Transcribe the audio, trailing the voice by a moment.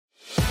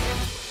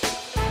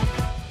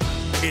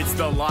It's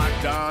the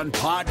Locked On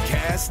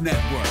Podcast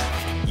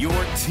Network, your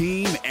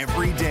team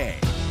every day.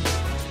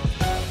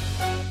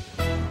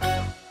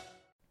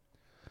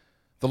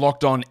 The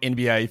Locked On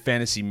NBA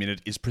Fantasy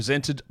Minute is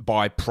presented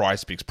by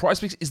PrizePicks.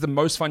 PrizePicks is the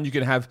most fun you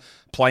can have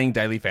playing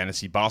daily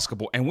fantasy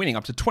basketball and winning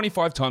up to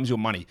 25 times your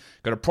money.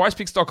 Go to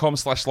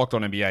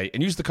prizepicks.com/LockedOnNBA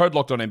and use the code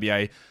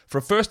LockedOnNBA for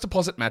a first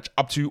deposit match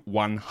up to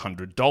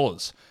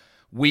 $100.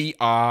 We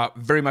are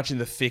very much in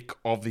the thick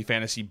of the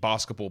fantasy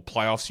basketball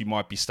playoffs. You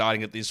might be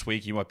starting it this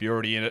week. You might be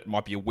already in it. It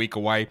might be a week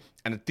away.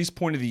 And at this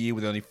point of the year,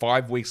 with only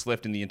 5 weeks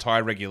left in the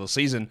entire regular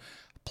season,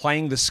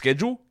 playing the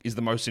schedule is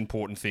the most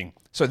important thing.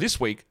 So this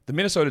week, the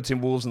Minnesota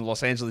Timberwolves and the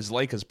Los Angeles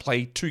Lakers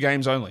play 2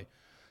 games only.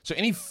 So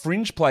any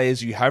fringe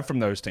players you have from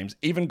those teams,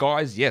 even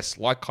guys, yes,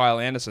 like Kyle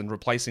Anderson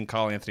replacing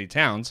Karl Anthony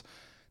Towns,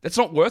 that's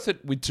not worth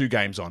it with 2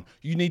 games on.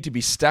 You need to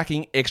be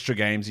stacking extra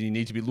games, and you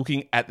need to be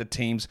looking at the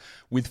teams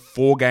with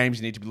 4 games.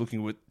 You need to be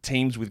looking at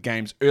teams with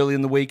games early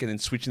in the week and then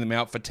switching them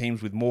out for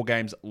teams with more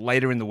games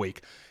later in the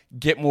week.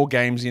 Get more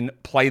games in,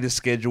 play the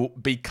schedule,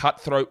 be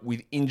cutthroat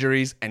with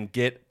injuries, and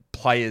get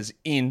players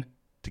in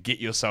to get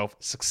yourself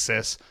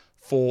success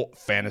for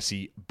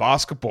fantasy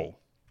basketball.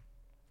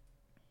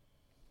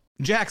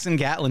 Jackson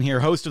Gatlin here,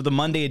 host of the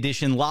Monday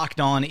edition Locked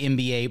On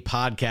NBA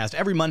podcast.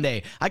 Every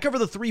Monday, I cover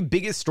the 3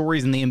 biggest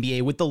stories in the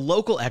NBA with the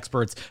local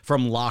experts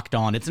from Locked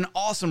On. It's an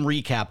awesome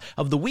recap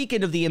of the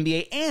weekend of the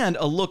NBA and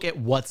a look at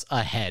what's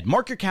ahead.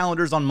 Mark your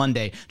calendars on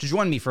Monday to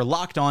join me for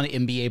Locked On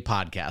NBA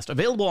podcast,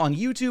 available on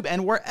YouTube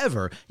and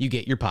wherever you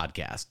get your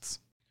podcasts.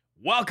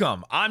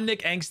 Welcome, I'm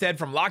Nick Angstead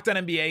from Locked On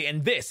NBA,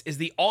 and this is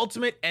the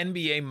ultimate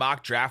NBA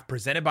mock draft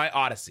presented by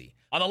Odyssey.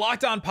 On the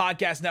Locked On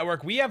Podcast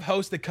Network, we have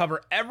hosts that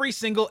cover every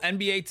single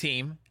NBA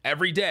team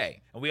every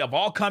day, and we have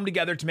all come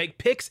together to make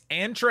picks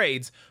and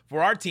trades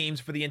for our teams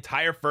for the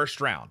entire first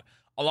round.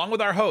 Along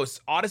with our hosts,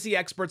 Odyssey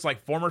experts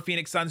like former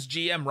Phoenix Suns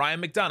GM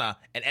Ryan McDonough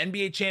and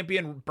NBA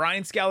champion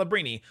Brian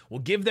Scalabrine will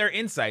give their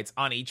insights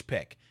on each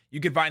pick. You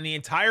can find the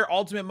entire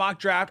Ultimate Mock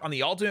Draft on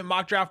the Ultimate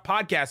Mock Draft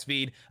podcast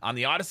feed on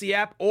the Odyssey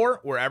app or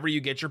wherever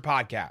you get your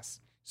podcasts.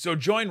 So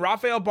join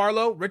Rafael,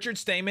 Barlowe, Richard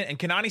Stayman, and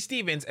Kanani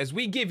Stevens as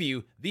we give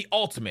you the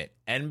Ultimate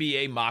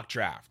NBA Mock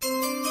Draft.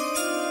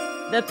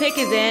 The pick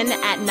is in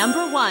at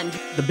number 1.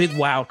 The big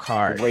wild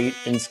card. Great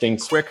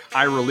instincts. Quick,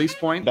 high release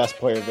point. Best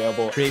player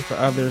available. Create for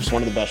others.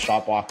 One of the best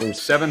shot blockers.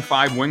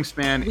 7'5"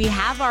 wingspan. We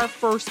have our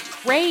first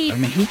trade. I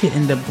mean, he could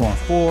end up going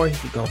 4. He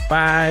could go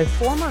 5.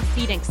 Former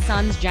Phoenix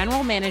Suns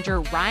general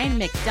manager Ryan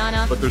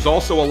McDonough. But there's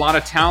also a lot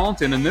of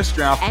talent, and in this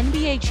draft,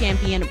 NBA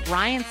champion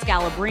Brian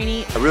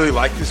Scalabrine. I really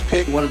like this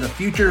pick. One of the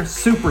future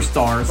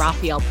superstars.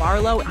 Rafael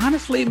Barlowe.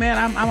 Honestly, man,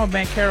 I'm a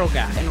Banchero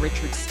guy. And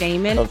Richard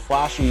Stayman. A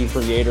flashy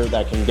creator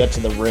that can get to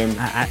the rim.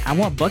 I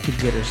want bucket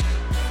getters.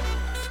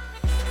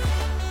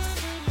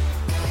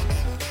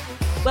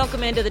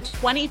 Welcome into the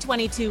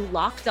 2022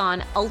 Locked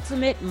On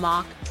Ultimate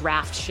Mock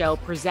Draft Show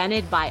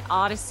presented by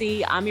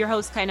Odyssey. I'm your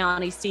host,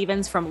 Kanani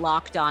Stevens from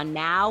Locked On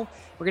Now.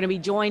 We're going to be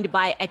joined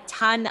by a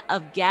ton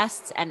of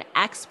guests and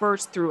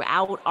experts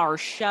throughout our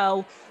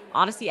show.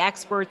 Odyssey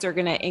experts are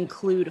going to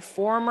include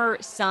former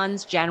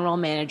Suns general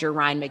manager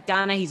Ryan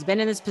McDonough. He's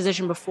been in this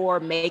position before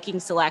making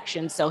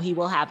selections, so he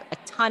will have a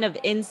ton of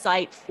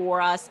insight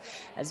for us,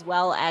 as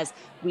well as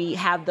we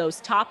have those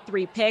top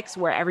 3 picks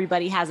where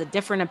everybody has a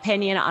different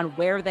opinion on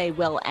where they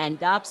will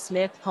end up,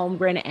 Smith,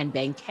 Holmgren, and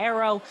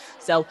Banchero.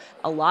 So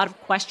a lot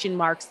of question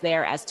marks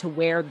there as to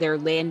where their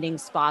landing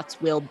spots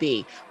will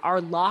be.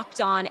 Our Locked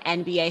On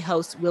NBA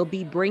hosts will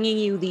be bringing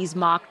you these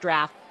mock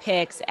draft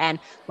picks and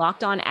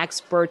Locked On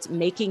experts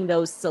making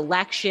those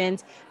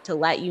selections to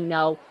let you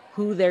know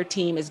who their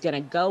team is going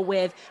to go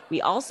with.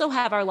 We also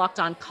have our Locked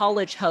On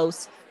college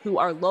hosts who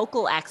are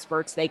local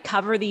experts. They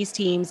cover these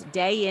teams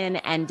day in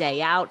and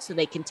day out, so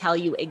they can tell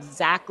you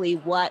exactly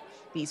what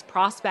these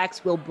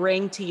prospects will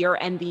bring to your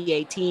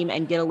NBA team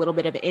and get a little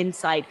bit of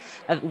insight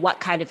of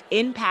what kind of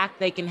impact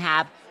they can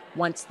have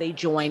once they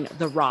join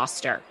the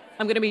roster.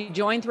 I'm going to be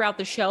joined throughout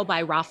the show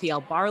by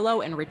Rafael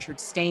Barlowe and Richard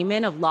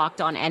Stayman of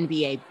Locked On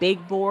NBA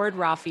Big Board.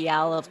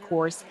 Rafael, of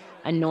course,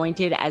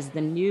 anointed as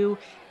the new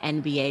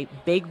NBA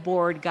Big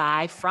Board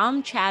guy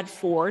from Chad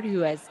Ford, who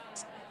has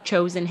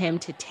chosen him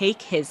to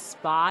take his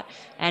spot.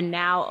 And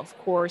now, of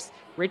course,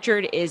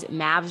 Richard is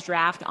Mavs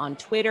Draft on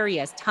Twitter. He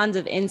has tons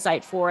of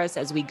insight for us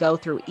as we go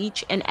through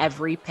each and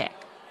every pick.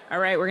 All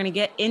right, we're going to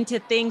get into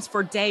things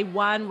for day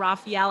 1.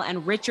 Rafael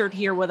and Richard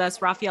here with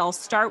us. Rafael, I'll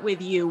start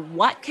with you.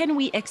 What can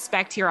we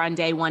expect here on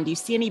day 1? Do you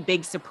see any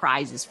big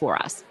surprises for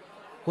us?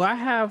 Well, I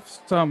have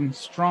some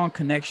strong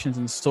connections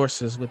and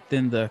sources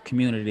within the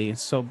community.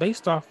 So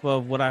based off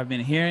of what I've been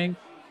hearing,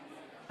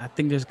 I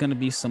think there's going to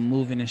be some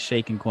moving and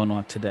shaking going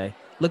on today.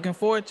 Looking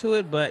forward to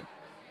it, but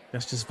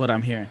that's just what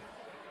I'm hearing.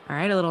 All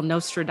right, a little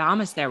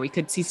Nostradamus there. We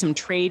could see some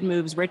trade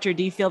moves. Richard,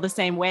 do you feel the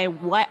same way?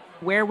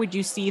 Where would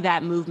you see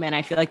that movement?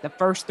 I feel like the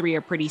first 3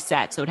 are pretty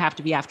set, so it'd have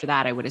to be after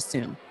that, I would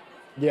assume.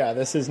 Yeah,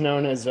 this is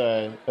known as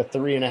a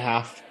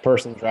 3.5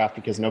 person draft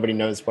because nobody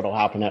knows what will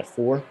happen at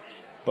 4.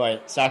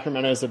 But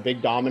Sacramento is a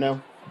big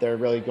domino. They're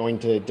really going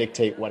to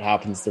dictate what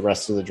happens the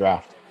rest of the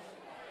draft.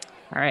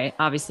 All right.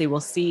 Obviously, we'll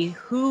see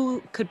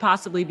who could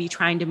possibly be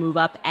trying to move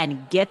up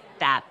and get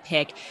that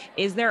pick.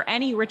 Is there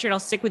any, Richard, I'll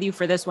stick with you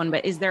for this one,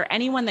 but is there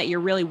anyone that you're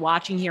really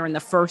watching here in the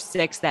first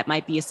 6 that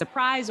might be a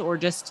surprise, or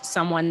just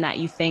someone that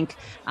you think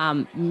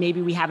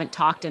maybe we haven't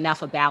talked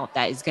enough about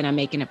that is going to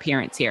make an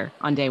appearance here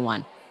on day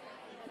 1?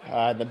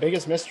 The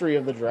biggest mystery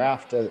of the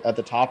draft at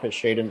the top is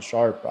Shaedon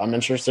Sharpe. I'm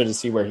interested to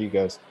see where he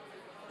goes.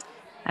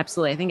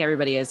 Absolutely. I think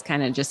everybody is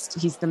kind of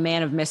he's the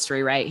man of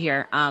mystery right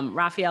here.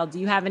 Rafael,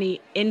 do you have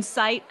any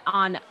insight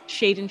on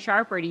Shaedon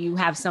Sharpe, or do you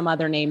have some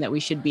other name that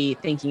we should be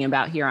thinking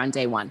about here on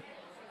day 1?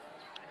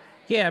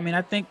 Yeah, I mean,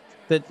 I think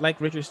that,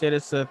 like Richard said,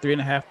 it's a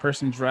 3.5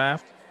 person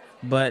draft,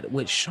 but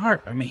with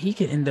Sharpe, I mean, he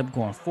could end up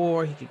going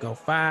 4, he could go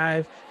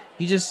 5.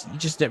 You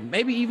just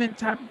maybe even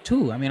top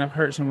 2. I mean, I've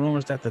heard some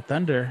rumors that the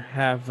Thunder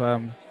have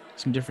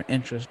some different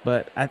interests,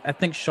 but I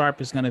think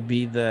Sharpe is going to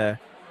be the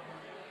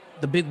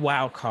big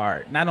wild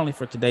card, not only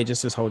for today,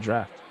 just this whole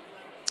draft.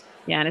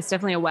 Yeah, and it's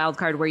definitely a wild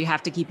card where you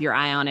have to keep your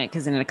eye on it,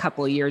 because in a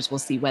couple of years, we'll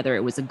see whether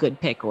it was a good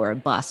pick or a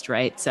bust,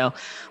 right? So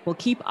we'll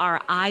keep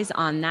our eyes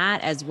on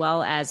that, as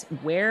well as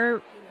where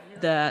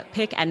the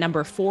pick at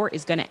number 4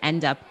 is going to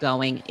end up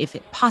going, if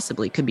it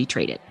possibly could be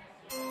traded.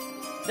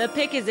 The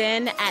pick is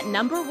in at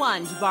number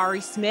 1.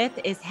 Jabari Smith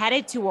is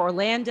headed to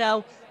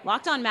Orlando.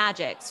 Locked On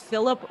Magic's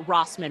Philip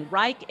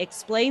Rossman-Reich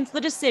explains the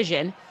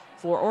decision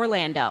for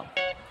Orlando.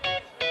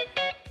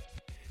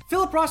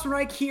 Philip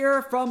Rossman-Reich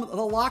here from the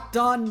Locked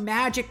On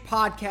Magic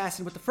podcast,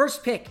 and with the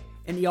first pick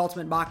in the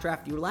Ultimate Mock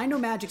Draft, the Orlando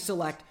Magic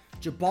select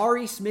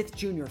Jabari Smith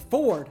Jr.,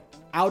 forward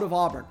out of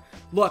Auburn.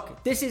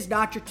 Look, this is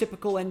not your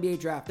typical NBA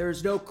draft. There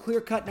is no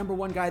clear-cut number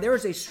 1 guy. There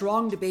is a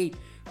strong debate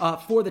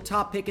for the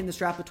top pick in this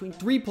draft between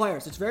 3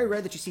 players. It's very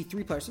rare that you see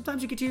 3 players.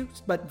 Sometimes you get 2,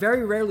 but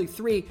very rarely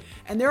 3.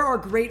 And there are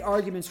great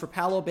arguments for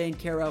Paolo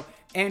Banchero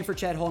and for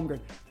Chet Holmgren.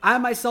 I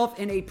myself,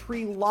 in a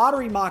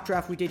pre-lottery mock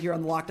draft we did here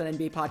on the Locked On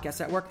NBA Podcast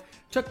Network,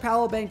 took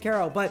Paolo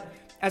Banchero, but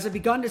as I've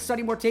begun to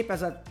study more tape,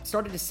 as I've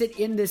started to sit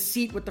in this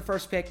seat with the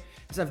first pick,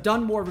 as I've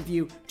done more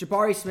review,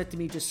 Jabari Smith to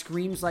me just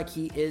screams like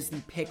he is the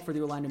pick for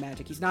the Orlando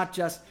Magic. He's not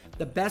just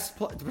the best,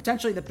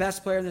 potentially the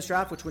best player in this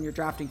draft, which when you're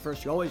drafting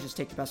first, you always just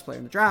take the best player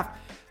in the draft.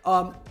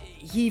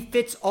 He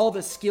fits all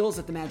the skills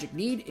that the Magic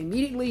need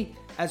immediately,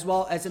 as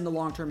well as in the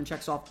long term, and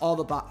checks off all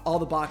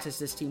the boxes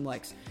this team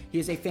likes. He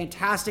is a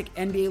fantastic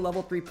NBA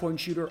level 3-point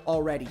shooter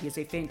already. He is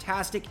a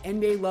fantastic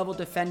NBA level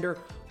defender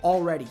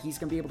already. He's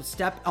going to be able to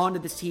step onto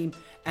this team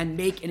and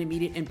make an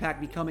immediate impact,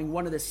 becoming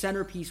one of the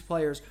centerpiece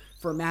players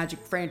for a Magic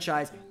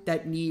franchise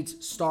that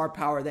needs star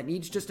power, that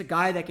needs just a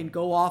guy that can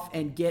go off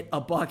and get a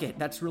bucket.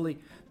 That's really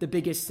the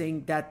biggest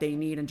thing that they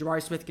need. And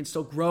Jabari Smith can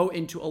still grow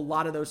into a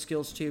lot of those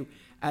skills too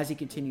as he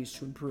continues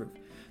to improve.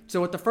 So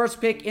with the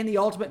first pick in the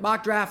Ultimate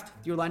Mock Draft,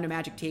 the Orlando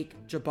Magic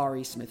take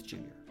Jabari Smith Jr.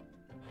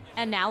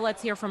 And now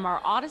let's hear from our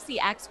Odyssey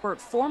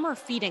expert, former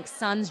Phoenix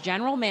Suns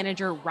general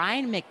manager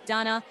Ryan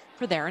McDonough,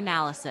 for their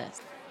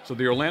analysis. So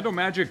the Orlando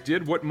Magic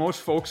did what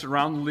most folks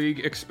around the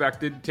league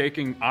expected,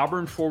 taking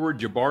Auburn forward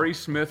Jabari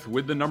Smith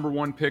with the number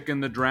 1 pick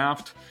in the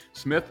draft.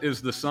 Smith is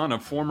the son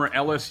of former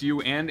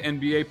LSU and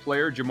NBA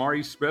player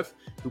Jabari Smith,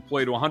 who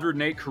played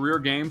 108 career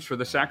games for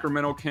the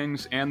Sacramento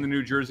Kings and the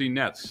New Jersey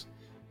Nets.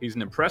 He's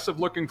an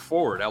impressive-looking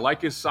forward. I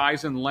like his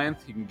size and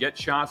length. He can get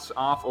shots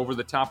off over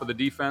the top of the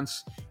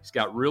defense. He's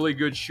got really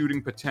good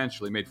shooting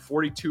potential. He made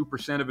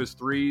 42% of his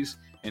threes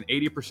and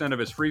 80% of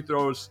his free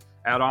throws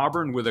at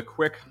Auburn with a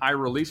quick, high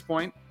release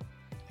point.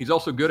 He's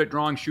also good at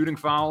drawing shooting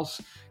fouls.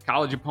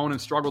 College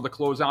opponents struggle to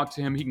close out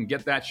to him. He can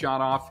get that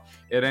shot off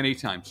at any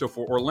time. So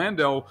for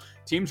Orlando,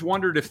 teams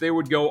wondered if they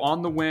would go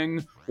on the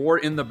wing or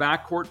in the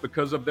backcourt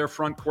because of their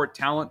front court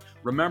talent.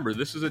 Remember,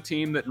 this is a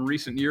team that in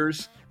recent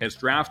years has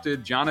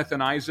drafted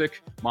Jonathan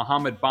Isaac,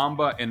 Mohamed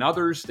Bamba, and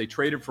others. They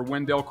traded for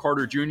Wendell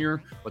Carter Jr.,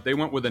 but they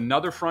went with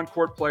another front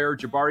court player,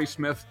 Jabari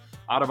Smith,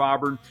 out of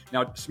Auburn.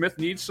 Now, Smith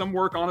needs some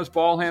work on his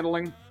ball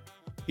handling.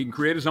 He can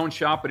create his own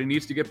shot, but he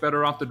needs to get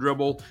better off the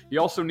dribble. He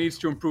also needs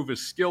to improve his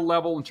skill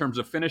level in terms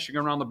of finishing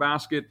around the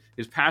basket.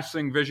 His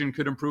passing vision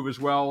could improve as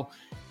well.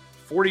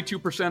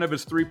 42% of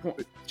his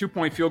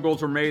two-point field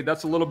goals were made.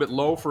 That's a little bit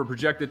low for a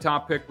projected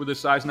top pick with his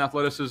size and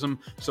athleticism.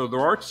 So there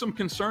are some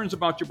concerns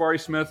about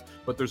Jabari Smith,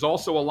 but there's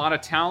also a lot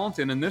of talent.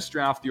 And in this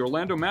draft, the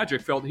Orlando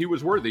Magic felt he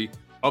was worthy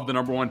of the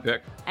number 1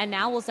 pick. And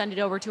now we'll send it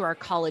over to our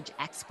college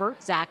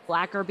expert, Zach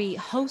Blackerby,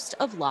 host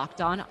of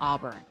Locked On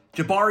Auburn.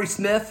 Jabari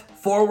Smith,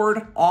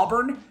 forward,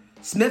 Auburn.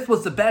 Smith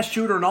was the best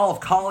shooter in all of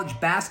college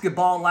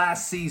basketball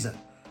last season.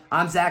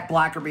 I'm Zach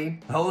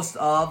Blackerby, host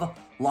of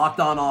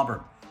Locked On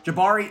Auburn.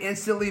 Jabari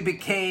instantly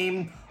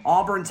became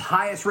Auburn's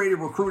highest-rated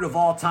recruit of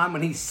all time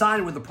when he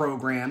signed with the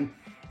program,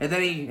 and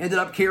then he ended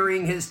up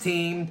carrying his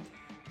team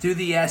to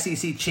the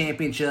SEC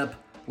championship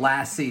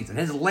last season.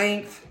 His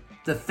length,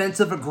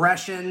 defensive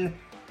aggression,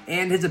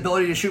 and his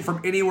ability to shoot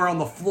from anywhere on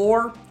the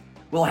floor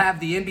will have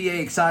the NBA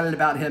excited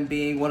about him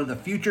being one of the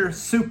future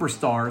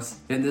superstars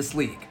in this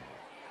league.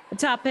 The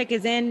top pick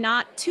is in.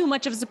 Not too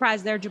much of a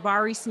surprise there.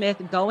 Jabari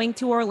Smith going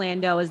to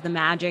Orlando as the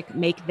Magic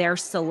make their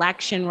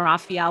selection.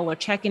 Rafael, we're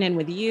checking in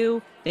with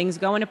you. Things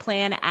going to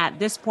plan at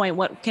this point.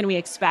 What can we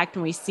expect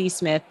when we see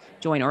Smith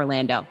join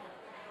Orlando?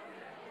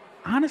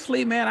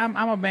 Honestly, man,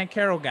 I'm a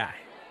Banchero guy.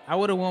 I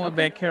would have went with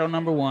Banchero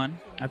number one.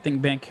 I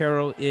think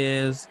Banchero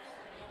is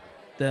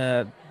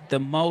the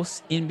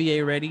most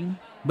NBA ready,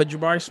 but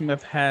Jabari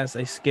Smith has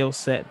a skill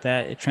set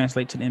that it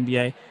translates to the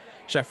NBA.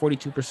 Shot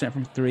 42%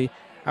 from three.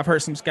 I've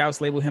heard some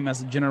scouts label him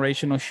as a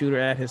generational shooter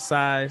at his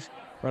size.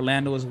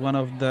 Orlando is one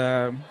of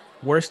the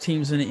worst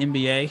teams in the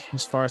NBA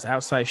as far as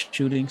outside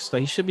shooting, so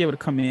he should be able to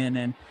come in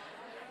and,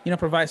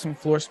 provide some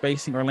floor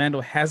spacing.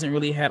 Orlando hasn't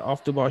really had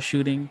off the ball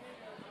shooting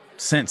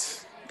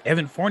since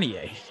Evan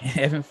Fournier.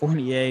 Evan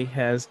Fournier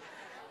has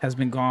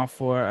been gone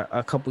for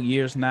a couple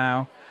years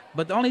now.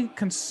 But the only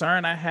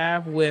concern I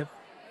have with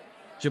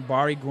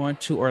Jabari going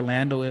to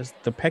Orlando is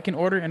the pecking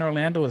order in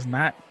Orlando is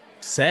not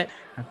set.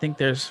 I think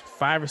there's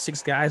 5 or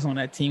 6 guys on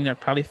that team that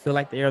probably feel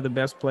like they are the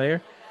best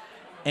player.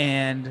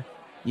 And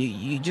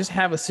you just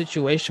have a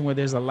situation where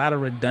there's a lot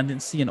of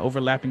redundancy and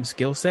overlapping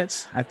skill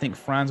sets. I think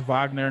Franz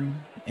Wagner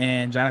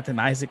and Jonathan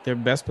Isaac, their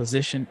best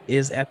position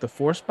is at the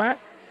 4 spot,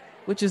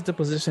 which is the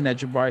position that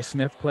Jabari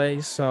Smith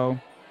plays. So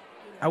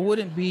I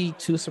wouldn't be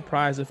too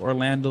surprised if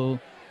Orlando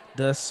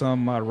does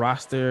some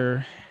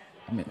roster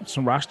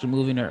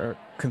moving or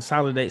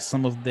consolidate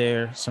some of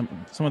their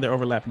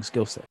overlapping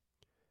skill set.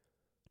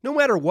 No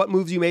matter what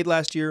moves you made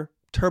last year,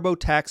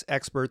 TurboTax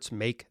experts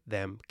make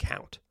them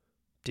count.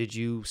 Did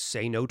you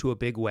say no to a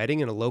big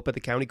wedding and elope at the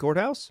county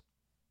courthouse?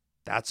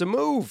 That's a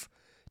move.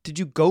 Did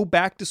you go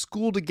back to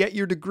school to get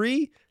your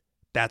degree?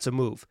 That's a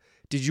move.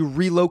 Did you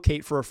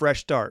relocate for a fresh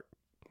start?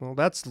 Well,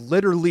 that's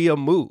literally a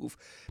move.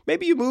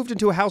 Maybe you moved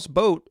into a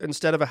houseboat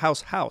instead of a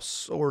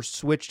house, or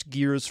switched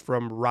gears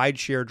from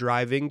rideshare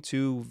driving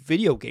to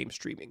video game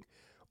streaming.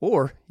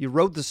 Or you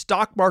rode the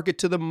stock market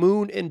to the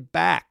moon and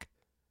back.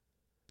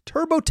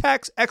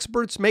 TurboTax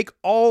experts make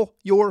all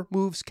your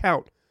moves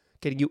count,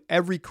 getting you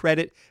every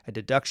credit and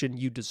deduction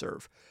you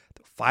deserve.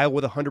 They'll file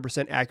with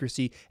 100%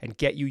 accuracy and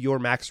get you your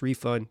max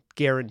refund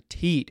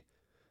guaranteed.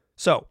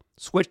 So,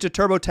 switch to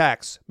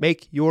TurboTax.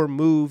 Make your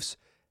moves.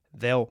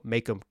 They'll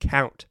make them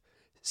count.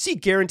 See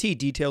guarantee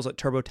details at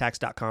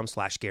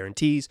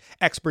turbotax.com/guarantees.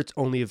 Experts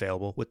only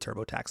available with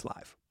TurboTax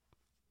Live.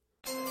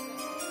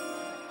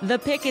 The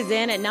pick is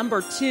in at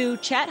number 2.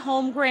 Chet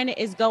Holmgren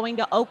is going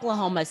to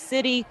Oklahoma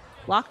City.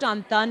 Locked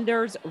on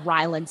Thunder's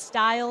Rylan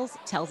Stiles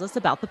tells us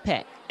about the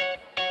pick.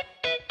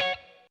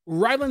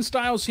 Rylan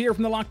Stiles here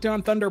from the Locked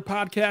On Thunder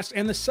podcast,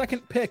 and the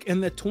second pick in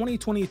the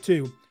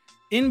 2022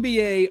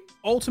 NBA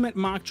Ultimate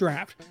Mock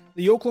Draft.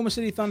 The Oklahoma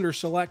City Thunder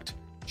select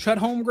Chet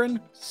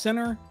Holmgren,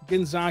 center,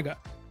 Gonzaga.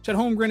 Chet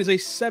Holmgren is a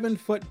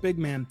 7-foot big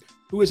man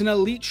who is an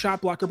elite shot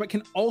blocker but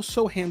can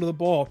also handle the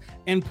ball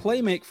and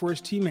play make for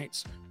his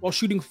teammates while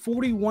shooting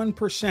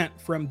 41%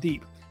 from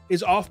deep.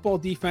 His off-ball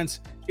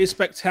defense is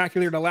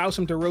spectacular. It allows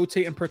him to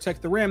rotate and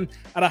protect the rim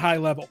at a high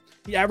level.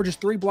 He averages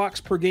 3 blocks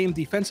per game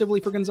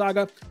defensively for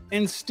Gonzaga,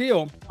 and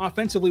still,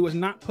 offensively, was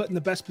not put in the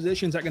best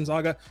positions at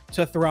Gonzaga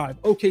to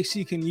thrive.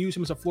 OKC can use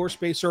him as a floor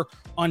spacer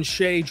on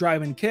Shea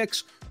drive-in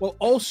kicks, while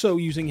also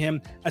using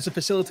him as a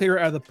facilitator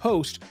out of the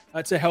post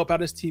to help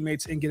out his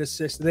teammates and get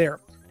assists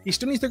there. He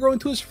still needs to grow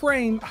into his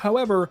frame.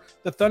 However,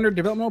 the Thunder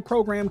developmental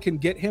program can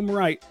get him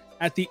right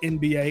at the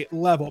NBA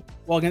level.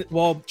 While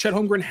Chet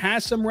Holmgren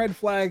has some red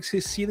flags,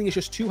 his ceiling is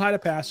just too high to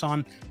pass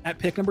on at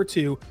pick number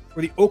 2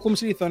 for the Oklahoma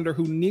City Thunder,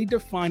 who need to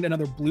find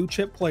another blue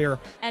chip player.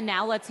 And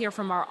now let's hear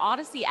from our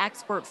Odyssey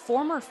expert,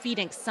 former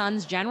Phoenix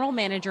Suns general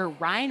manager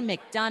Ryan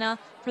McDonough,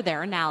 for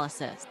their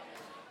analysis.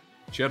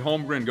 Chet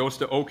Holmgren goes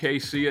to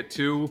OKC at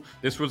 2.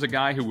 This was a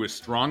guy who was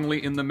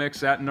strongly in the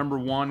mix at number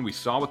 1. We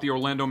saw what the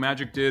Orlando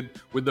Magic did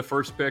with the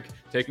first pick,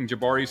 taking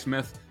Jabari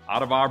Smith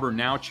out of Auburn.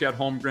 Now Chet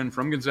Holmgren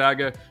from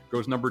Gonzaga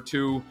goes number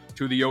 2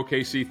 to the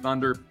OKC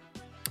Thunder,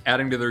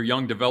 adding to their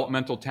young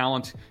developmental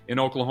talent in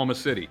Oklahoma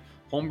City.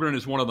 Holmgren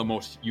is one of the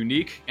most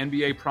unique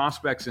NBA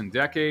prospects in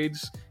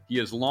decades. He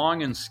is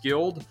long and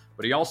skilled,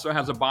 but he also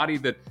has a body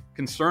that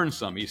concerns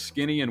some. He's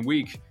skinny and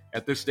weak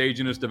at this stage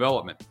in his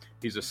development.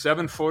 He's a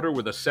 7-footer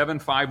with a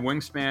 7'5"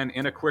 wingspan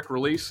and a quick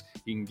release.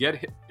 He can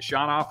get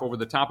shot off over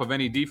the top of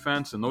any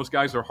defense, and those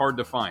guys are hard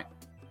to find.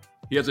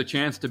 He has a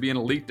chance to be an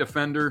elite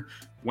defender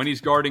when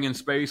he's guarding in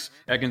space.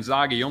 At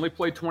Gonzaga, he only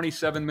played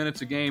 27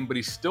 minutes a game, but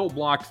he still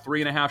blocked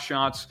 3.5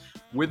 shots.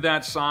 With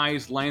that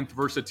size, length,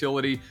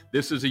 versatility,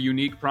 this is a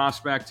unique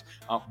prospect,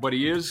 but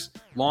he is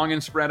long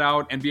and spread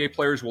out. NBA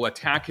players will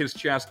attack his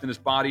chest and his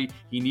body.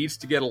 He needs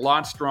to get a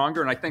lot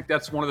stronger, and I think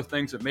that's one of the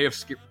things that may have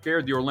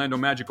scared the Orlando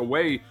Magic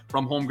away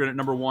from Holmgren at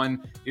number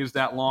 1 is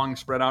that long,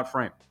 spread out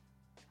frame.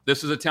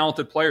 This is a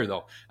talented player,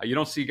 though. You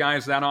don't see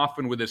guys that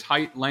often with his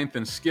height, length,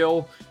 and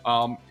skill.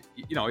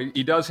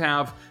 he does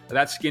have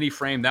that skinny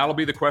frame. That'll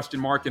be the question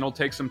mark, and it'll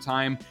take some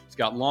time. He's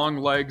got long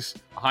legs,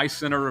 a high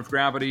center of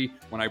gravity.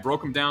 When I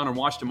broke him down and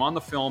watched him on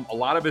the film, a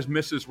lot of his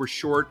misses were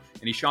short,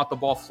 and he shot the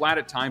ball flat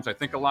at times. I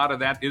think a lot of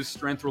that is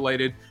strength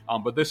related,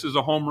 but this is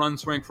a home run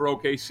swing for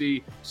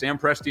OKC. Sam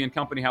Presti and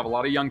company have a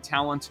lot of young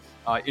talent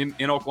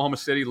in Oklahoma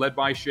City, led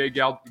by Shai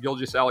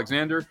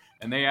Gilgeous-Alexander,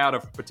 and they add a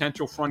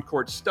potential front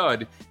court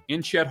stud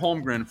in Chet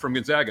Holmgren from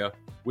Gonzaga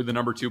with the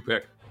number 2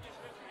 pick.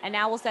 And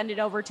now we'll send it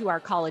over to our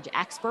college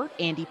expert,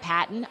 Andy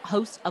Patton,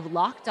 host of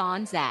Locked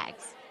On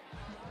Zags.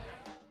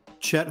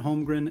 Chet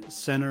Holmgren,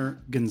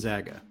 center,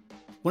 Gonzaga.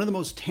 One of the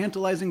most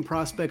tantalizing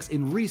prospects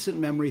in recent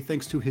memory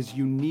thanks to his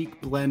unique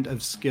blend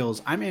of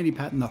skills. I'm Andy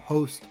Patton, the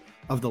host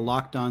of the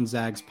Locked On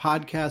Zags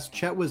podcast.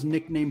 Chet was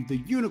nicknamed the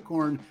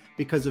Unicorn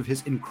because of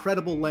his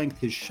incredible length,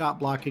 his shot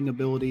blocking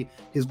ability,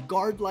 his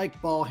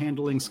guard-like ball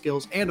handling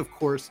skills, and of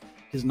course,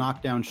 his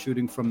knockdown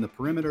shooting from the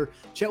perimeter.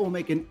 Chet will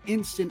make an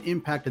instant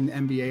impact in the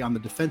NBA on the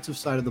defensive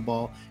side of the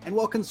ball. And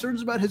while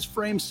concerns about his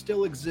frame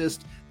still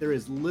exist, there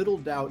is little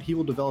doubt he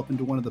will develop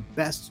into one of the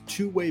best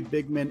two-way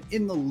big men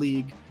in the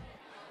league.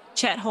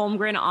 Chet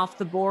Holmgren off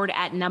the board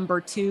at number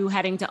 2,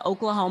 heading to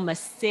Oklahoma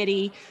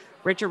City.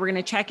 Richard, we're going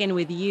to check in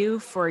with you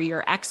for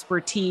your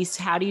expertise.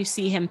 How do you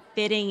see him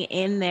fitting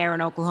in there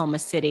in Oklahoma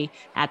City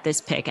at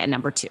this pick at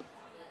number 2?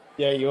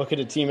 Yeah, you look at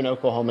a team in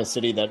Oklahoma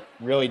City that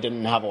really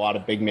didn't have a lot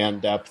of big man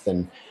depth,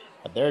 and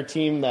they're a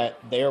team that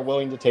they are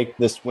willing to take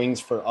the swings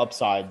for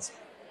upsides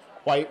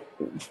quite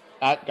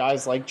at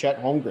guys like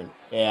Chet Holmgren.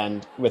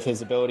 And with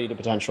his ability to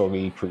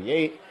potentially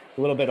create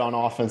a little bit on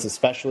offense,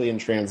 especially in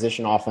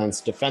transition offense,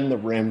 defend the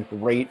rim,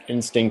 great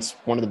instincts,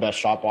 one of the best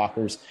shot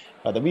blockers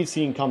that we've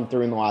seen come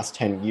through in the last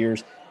 10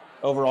 years.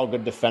 Overall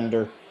good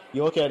defender.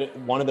 You look at it,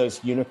 one of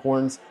those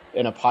unicorns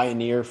and a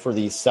pioneer for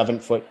these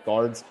 7-foot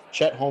guards.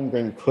 Chet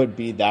Holmgren could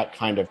be that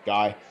kind of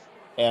guy.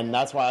 And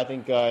that's why I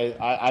think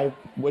I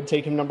would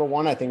take him number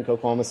 1. I think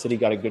Oklahoma City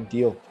got a good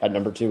deal at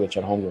number 2 with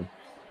Chet Holmgren.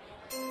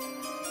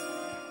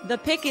 The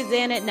pick is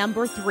in at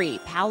number 3.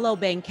 Paolo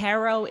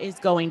Banchero is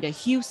going to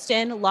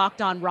Houston.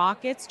 Locked On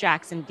Rockets,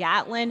 Jackson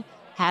Gatlin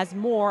has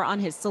more on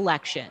his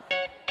selection.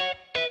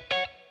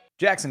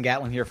 Jackson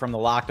Gatlin here from the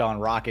Locked On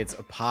Rockets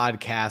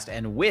podcast,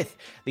 and with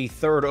the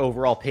 3rd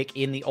overall pick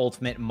in the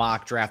Ultimate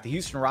Mock Draft, the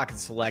Houston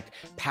Rockets select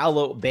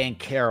Paolo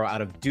Banchero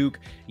out of Duke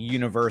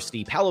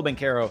University. Paolo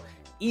Banchero,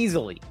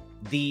 easily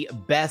the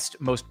best,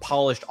 most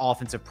polished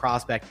offensive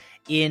prospect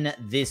in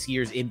this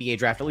year's NBA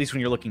draft, at least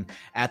when you're looking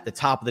at the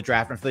top of the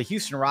draft. And for the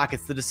Houston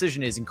Rockets, the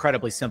decision is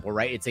incredibly simple,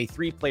 right? It's a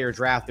 3-player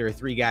draft. There are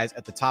 3 guys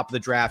at the top of the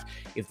draft.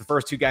 If the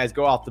first 2 guys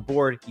go off the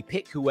board, you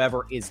pick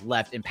whoever is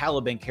left. And Paolo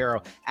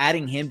Banchero,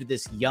 adding him to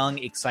this young,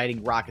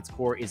 exciting Rockets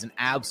core is an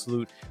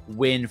absolute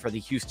win for the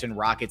Houston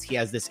Rockets. He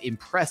has this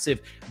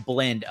impressive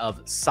blend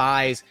of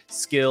size,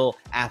 skill,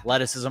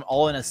 athleticism,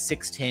 all in a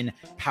 6'10"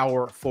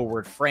 power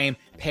forward frame.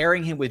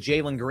 Pairing him with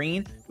Jalen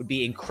Green would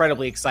be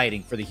incredibly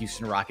exciting for the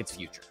Houston Rockets'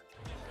 future.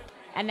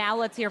 And now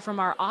let's hear from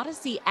our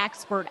Odyssey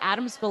expert,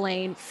 Adam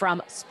Spillane from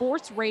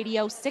Sports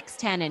Radio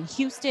 610 in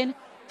Houston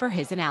for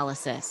his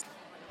analysis.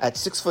 At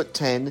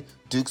 6'10",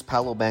 Duke's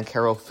Paolo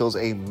Banchero fills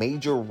a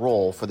major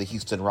role for the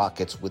Houston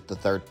Rockets with the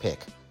 3rd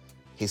pick,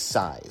 his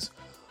size.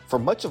 For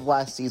much of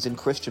last season,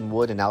 Christian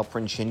Wood and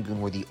Alperen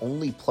Sengun were the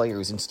only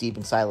players in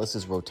Stephen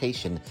Silas's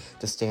rotation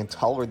to stand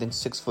taller than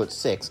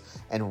 6'6",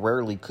 and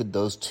rarely could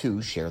those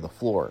 2 share the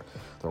floor.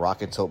 The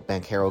Rockets hope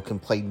Banchero can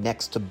play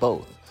next to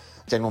both.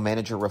 General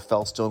Manager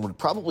Rafael Stone would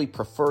probably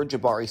prefer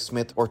Jabari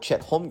Smith or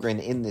Chet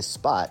Holmgren in this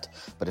spot,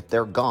 but if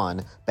they're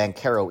gone,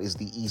 Banchero is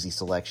the easy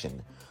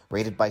selection.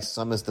 Rated by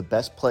some as the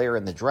best player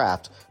in the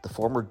draft, the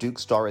former Duke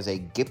star is a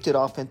gifted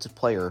offensive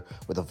player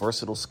with a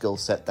versatile skill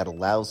set that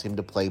allows him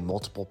to play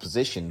multiple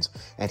positions,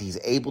 and he's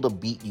able to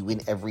beat you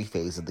in every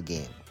phase of the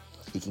game.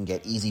 He can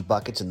get easy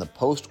buckets in the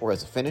post or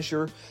as a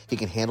finisher, he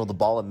can handle the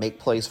ball and make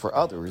plays for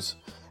others,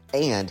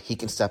 and he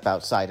can step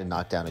outside and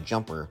knock down a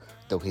jumper,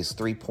 though his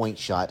 3-point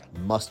shot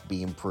must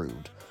be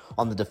improved.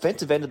 On the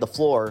defensive end of the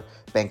floor,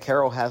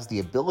 Banchero has the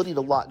ability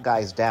to lock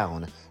guys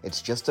down.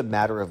 It's just a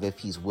matter of if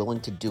he's willing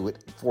to do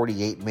it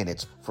 48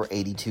 minutes for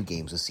 82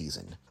 games a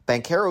season.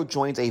 Banchero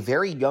joins a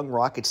very young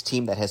Rockets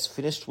team that has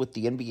finished with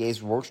the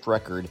NBA's worst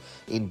record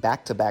in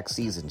back-to-back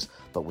seasons,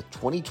 but with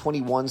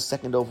 2021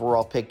 second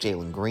overall pick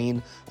Jalen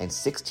Green and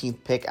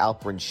 16th pick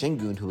Alperen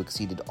Sengun, who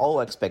exceeded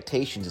all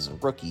expectations as a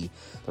rookie,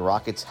 the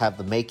Rockets have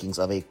the makings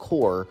of a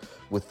core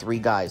with 3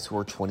 guys who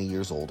are 20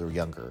 years old or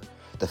younger.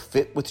 The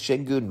fit with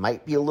Sengun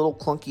might be a little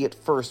clunky at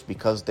first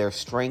because their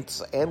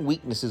strengths and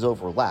weaknesses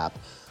overlap,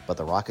 but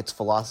the Rockets'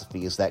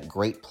 philosophy is that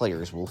great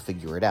players will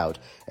figure it out,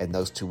 and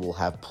those 2 will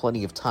have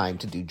plenty of time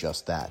to do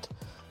just that.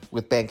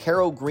 With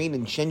Banchero, Green,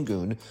 and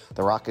Sengun,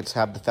 the Rockets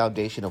have the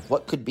foundation of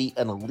what could be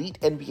an elite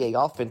NBA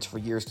offense for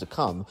years to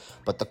come,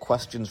 but the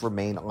questions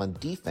remain on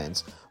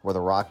defense, where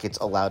the Rockets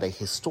allowed a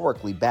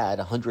historically bad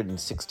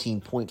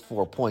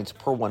 116.4 points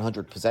per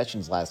 100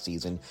 possessions last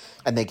season,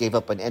 and they gave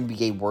up an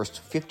NBA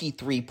worst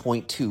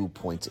 53.2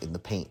 points in the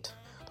paint.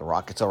 The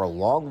Rockets are a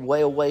long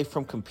way away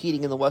from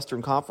competing in the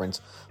Western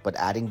Conference, but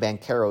adding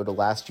Banchero to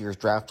last year's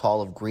draft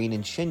haul of Green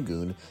and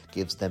Şengün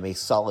gives them a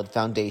solid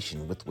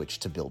foundation with which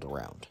to build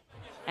around.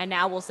 And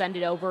now we'll send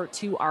it over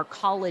to our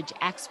college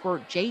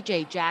expert,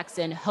 JJ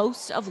Jackson,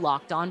 host of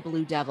Locked On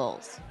Blue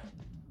Devils.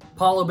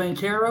 Paolo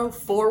Banchero,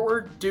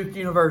 forward, Duke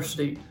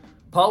University.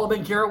 Paolo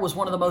Banchero was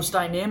one of the most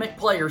dynamic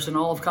players in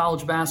all of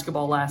college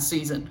basketball last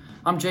season.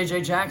 I'm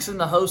JJ Jackson,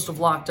 the host of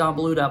Locked On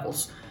Blue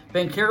Devils.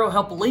 Banchero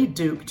helped lead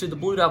Duke to the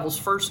Blue Devils'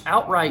 first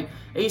outright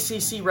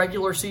ACC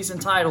regular season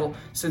title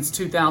since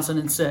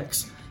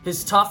 2006.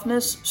 His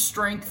toughness,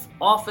 strength,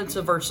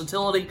 offensive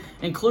versatility,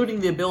 including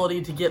the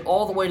ability to get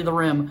all the way to the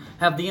rim,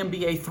 have the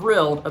NBA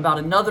thrilled about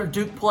another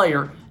Duke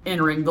player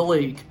entering the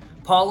league.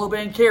 Paolo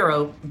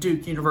Banchero,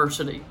 Duke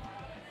University.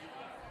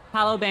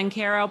 Paolo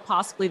Banchero,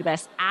 possibly the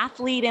best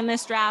athlete in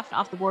this draft,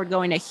 off the board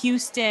going to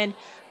Houston.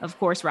 Of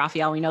course,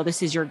 Rafael, we know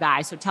this is your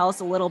guy. So tell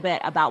us a little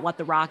bit about what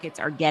the Rockets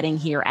are getting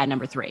here at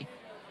number 3.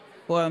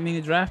 Well, I mean,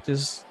 the draft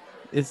it's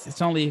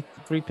only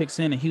 3 picks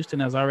in, and Houston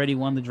has already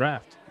won the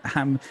draft.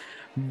 I'm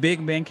a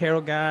big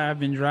Banchero guy. I've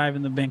been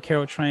driving the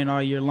Banchero train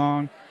all year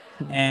long.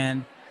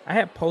 And I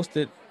had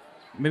posted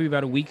maybe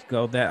about a week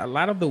ago that a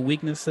lot of the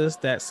weaknesses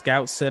that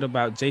scouts said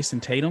about Jason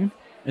Tatum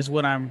is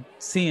what I'm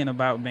seeing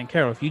about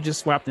Banchero. If you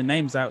just swap the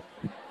names out,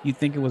 you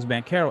think it was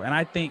Banchero. And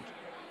I think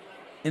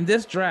in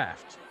this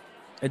draft,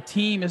 a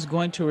team is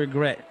going to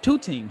regret, 2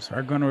 teams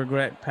are going to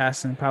regret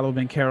passing Paolo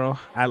Banchero.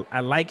 I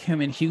like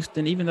him in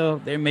Houston, even though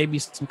there may be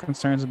some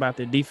concerns about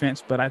their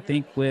defense. But I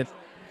think with,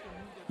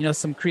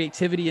 some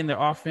creativity in their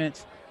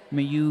offense, I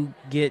mean, you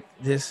get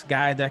this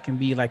guy that can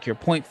be like your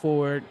point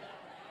forward.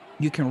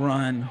 You can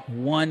run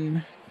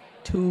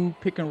 1-2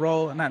 pick and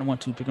roll, not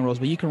 1-2 pick and rolls,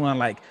 but you can run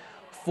like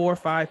 4 or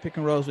 5 pick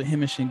and rolls with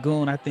him and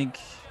Şengün.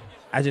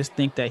 I just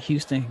think that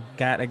Houston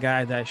got a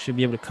guy that should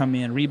be able to come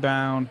in,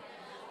 rebound,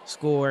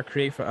 score,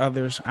 create for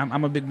others.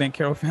 I'm a big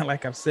Banchero fan,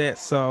 like I've said,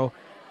 so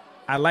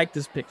I like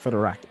this pick for the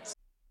Rockets.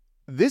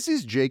 This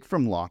is Jake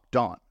from Locked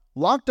On.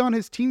 Locked On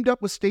has teamed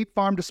up with State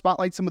Farm to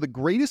spotlight some of the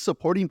greatest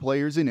supporting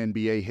players in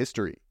NBA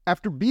history.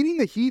 After beating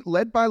the Heat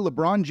led by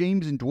LeBron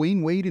James and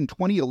Dwayne Wade in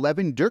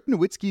 2011, Dirk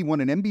Nowitzki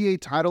won an NBA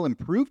title and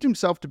proved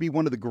himself to be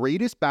one of the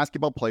greatest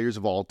basketball players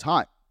of all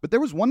time. But there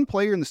was one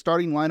player in the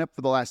starting lineup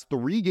for the last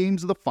 3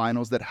 games of the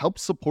finals that helped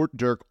support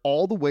Dirk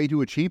all the way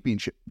to a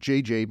championship,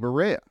 JJ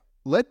Barea.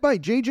 Led by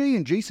JJ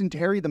and Jason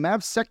Terry, the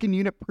Mavs' second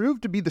unit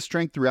proved to be the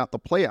strength throughout the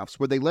playoffs,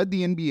 where they led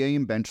the NBA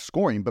in bench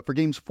scoring. But for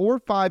games 4,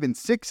 5, and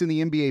 6 in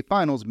the NBA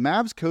Finals,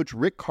 Mavs coach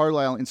Rick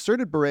Carlisle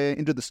inserted Barea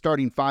into the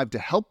starting 5 to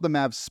help the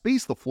Mavs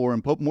space the floor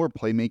and put more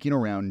playmaking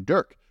around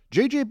Dirk.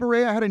 JJ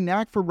Barea had a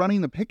knack for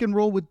running the pick and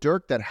roll with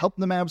Dirk that helped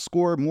the Mavs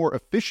score more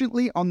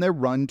efficiently on their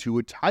run to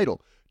a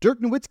title.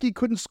 Dirk Nowitzki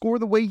couldn't score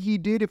the way he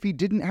did if he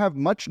didn't have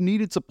much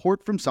needed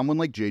support from someone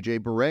like JJ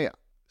Barea.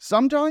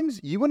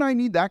 Sometimes you and I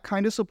need that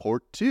kind of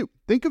support too.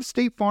 Think of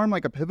State Farm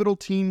like a pivotal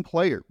team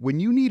player. When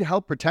you need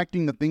help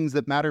protecting the things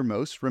that matter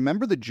most,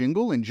 remember the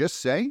jingle and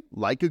just say,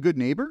 like a good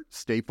neighbor,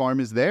 State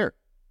Farm is there.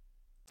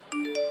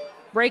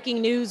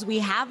 Breaking news, we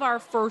have our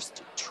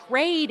first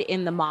trade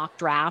in the mock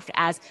draft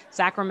as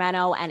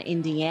Sacramento and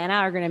Indiana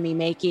are going to be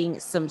making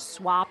some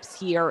swaps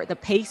here. The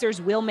Pacers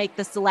will make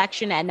the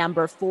selection at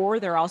number 4.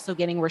 They're also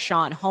getting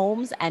Rashawn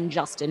Holmes and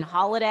Justin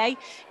Holiday.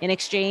 In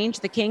exchange,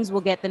 the Kings will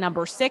get the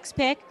number 6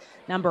 pick,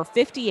 number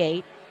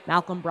 58,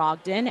 Malcolm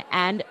Brogdon,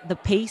 and the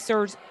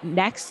Pacers'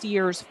 next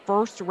year's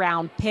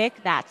first-round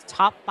pick. That's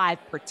top 5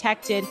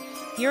 protected.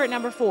 Here at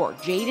number 4,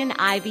 Jaden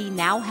Ivey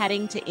now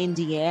heading to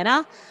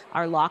Indiana.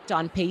 Our Locked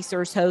On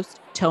Pacers host,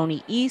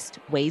 Tony East,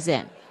 weighs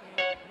in.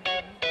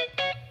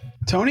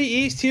 Tony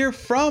East here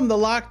from the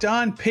Locked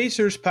On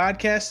Pacers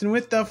podcast. And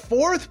with the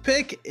 4th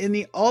pick in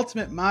the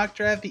ultimate mock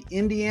draft, the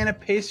Indiana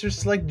Pacers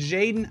select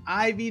Jaden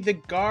Ivey, the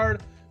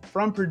guard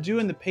from Purdue.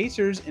 And the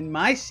Pacers, in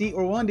my seat,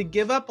 were willing to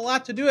give up a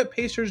lot to do it.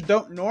 Pacers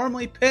don't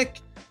normally pick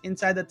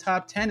inside the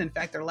top 10. In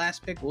fact, their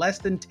last pick, less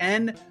than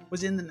 10,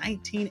 was in the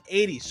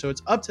 1980s. So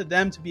it's up to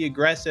them to be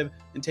aggressive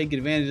and take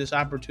advantage of this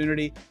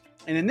opportunity.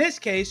 And in this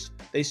case,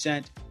 they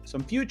sent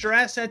some future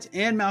assets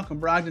and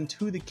Malcolm Brogdon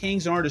to the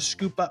Kings in order to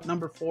scoop up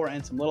number 4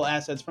 and some little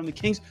assets from the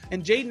Kings.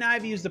 And Jaden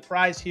Ivey is the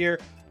prize here.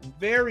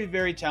 Very,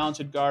 very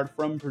talented guard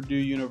from Purdue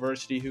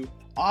University who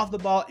off the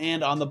ball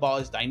and on the ball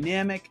is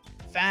dynamic,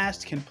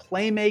 fast, can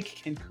play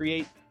make, can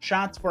create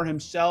shots for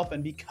himself.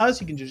 And because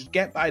he can just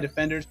get by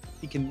defenders,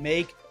 he can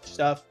make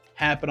stuff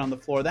happen on the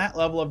floor. That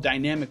level of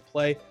dynamic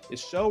play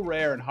is so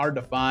rare and hard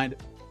to find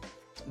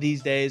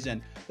these days.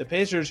 And the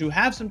Pacers, who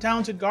have some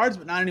talented guards,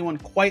 but not anyone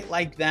quite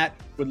like that,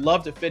 would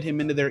love to fit him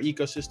into their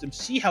ecosystem,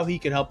 see how he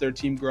could help their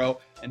team grow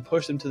and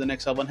push them to the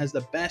next level, and has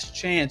the best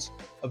chance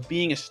of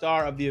being a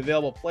star of the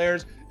available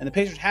players. And the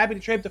Pacers happy to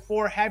trade to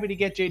 4, happy to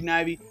get Jaden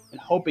Ivey, and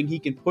hoping he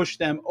can push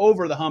them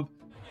over the hump.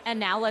 And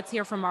now let's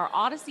hear from our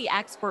Odyssey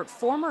expert,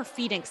 former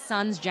Phoenix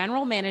Suns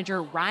general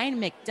manager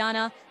Ryan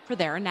McDonough, for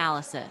their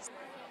analysis.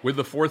 With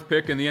the 4th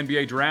pick in the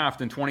NBA draft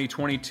in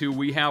 2022,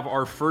 we have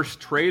our first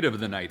trade of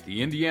the night.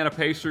 The Indiana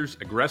Pacers,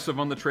 aggressive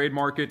on the trade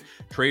market,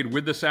 trade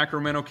with the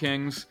Sacramento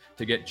Kings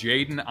to get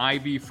Jaden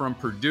Ivey from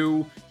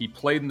Purdue. He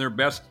played in their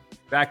best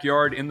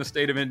backyard in the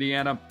state of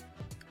Indiana.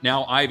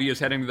 Now Ivey is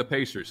heading to the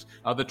Pacers.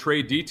 The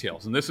trade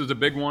details, and this is a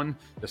big one.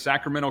 The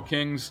Sacramento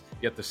Kings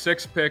get the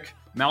 6th pick,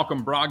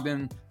 Malcolm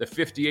Brogdon, the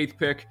 58th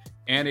pick,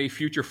 and a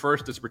future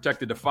first that's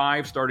protected to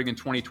 5 starting in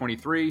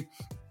 2023.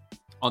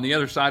 On the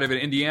other side of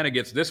it, Indiana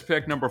gets this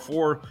pick, number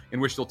 4, in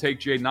which they'll take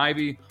Jaden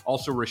Ivey,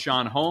 also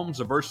Rashawn Holmes,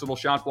 a versatile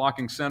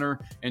shot-blocking center,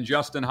 and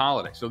Justin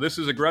Holiday. So this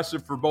is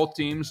aggressive for both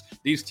teams.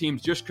 These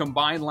teams just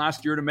combined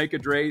last year to make a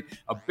trade,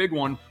 a big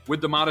one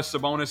with Domantas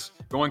Sabonis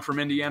going from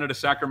Indiana to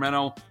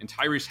Sacramento, and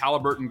Tyrese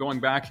Halliburton going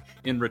back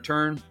in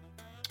return.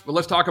 But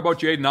let's talk about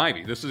Jaden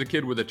Ivey. This is a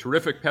kid with a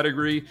terrific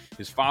pedigree.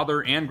 His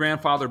father and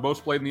grandfather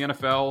both played in the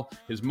NFL.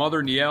 His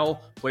mother,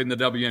 Niele, played in the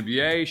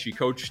WNBA. She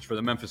coached for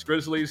the Memphis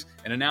Grizzlies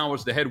and now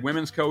is the head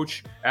women's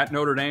coach at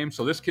Notre Dame.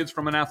 So this kid's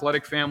from an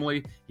athletic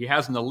family. He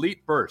has an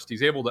elite burst.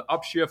 He's able to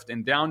upshift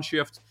and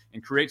downshift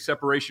and create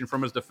separation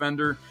from his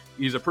defender.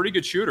 He's a pretty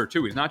good shooter,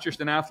 too. He's not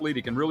just an athlete.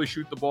 He can really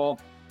shoot the ball.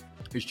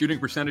 His shooting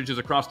percentages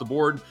across the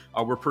board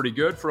were pretty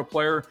good for a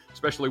player,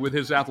 especially with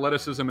his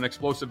athleticism and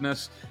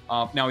explosiveness.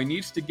 Now, he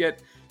needs to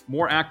get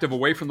more active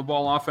away from the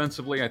ball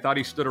offensively. I thought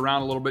he stood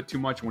around a little bit too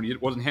much when he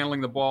wasn't handling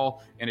the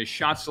ball, and his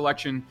shot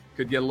selection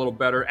could get a little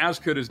better, as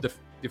could his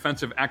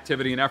defensive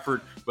activity and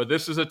effort. But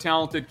this is a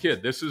talented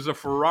kid. This is a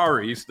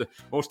Ferrari. He's the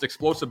most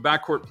explosive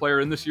backcourt player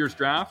in this year's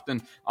draft,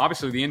 and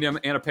obviously the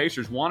Indiana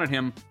Pacers wanted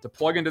him to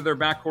plug into their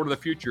backcourt of the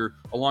future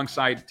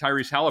alongside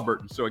Tyrese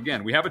Halliburton. So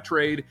again, we have a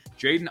trade.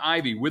 Jaden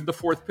Ivey with the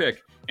 4th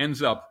pick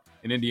ends up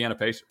in Indiana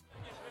Pacers.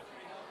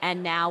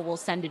 And now we'll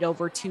send it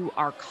over to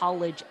our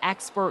college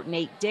expert,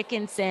 Nate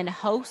Dickinson,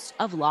 host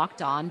of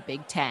Locked On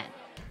Big Ten.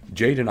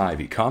 Jaden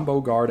Ivey, combo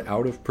guard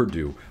out of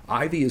Purdue.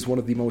 Ivey is one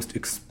of the most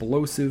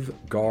explosive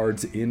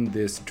guards in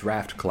this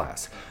draft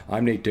class.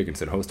 I'm Nate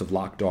Dickinson, host of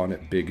Locked On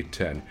Big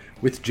Ten.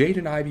 With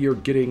Jaden Ivey, you're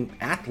getting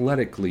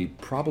athletically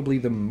probably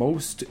the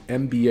most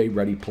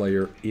NBA-ready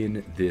player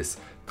in this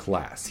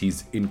class.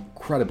 He's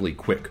incredibly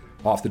quick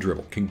off the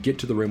dribble, can get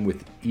to the rim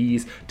with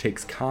ease,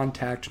 takes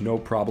contact no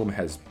problem,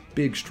 has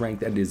big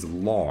strength, and is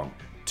long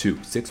too.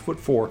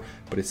 6'4",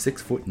 but a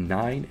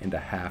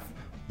 6'9.5"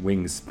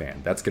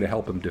 wingspan. That's going to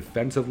help him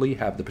defensively,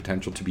 have the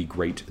potential to be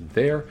great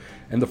there.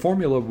 And the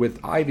formula with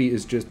Ivey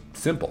is just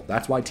simple.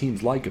 That's why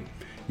teams like him.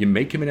 You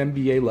make him an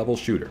NBA level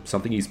shooter,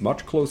 something he's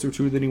much closer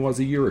to than he was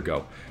a year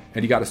ago,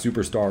 and you got a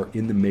superstar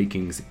in the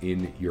makings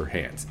in your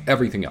hands.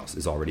 Everything else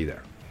is already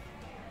there.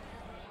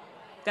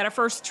 Got our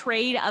first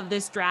trade of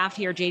this draft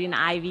here. Jaden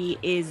Ivey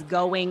is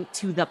going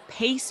to the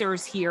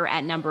Pacers here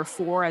at number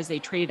 4 as they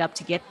traded up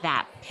to get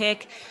that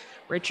pick.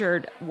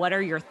 Richard, what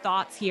are your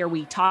thoughts here?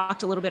 We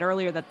talked a little bit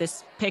earlier that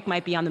this pick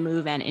might be on the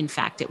move, and in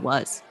fact it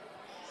was.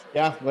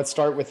 Yeah, let's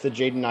start with the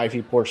Jaden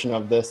Ivey portion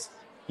of this.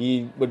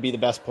 He would be the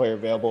best player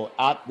available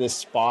at this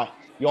spot.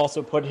 You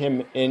also put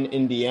him in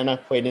Indiana,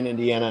 played in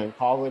Indiana in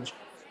college.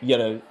 You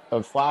get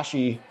a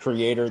flashy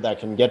creator that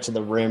can get to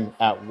the rim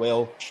at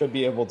will, should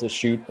be able to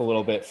shoot a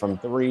little bit from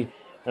 3.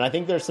 And I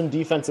think there's some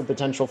defensive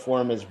potential for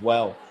him as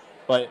well.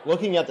 But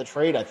looking at the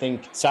trade, I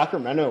think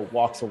Sacramento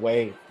walks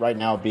away right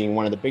now being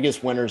one of the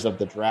biggest winners of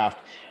the draft.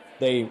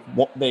 They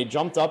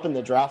jumped up in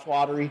the draft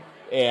lottery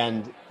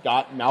and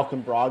got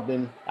Malcolm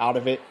Brogdon out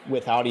of it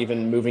without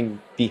even moving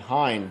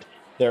behind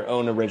their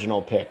own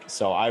original pick.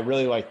 So I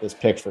really like this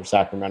pick for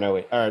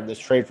Sacramento, or this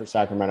trade for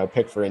Sacramento,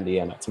 pick for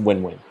Indiana. It's a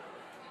win-win.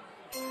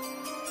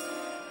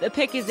 The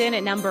pick is in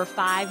at number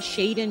 5,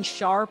 Shaedon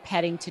Sharpe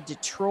heading to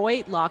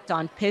Detroit. Locked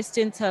On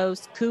Pistons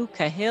host Ku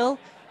Cahill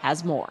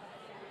has more.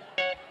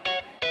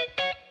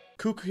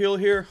 Ku Cahill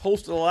here,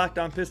 host of the Locked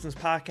On Pistons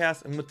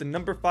podcast, and with the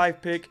number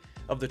 5 pick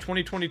of the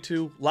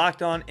 2022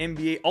 Locked On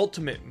NBA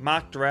Ultimate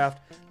Mock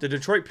Draft, the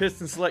Detroit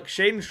Pistons select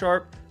Shaedon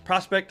Sharpe,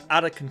 prospect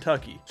out of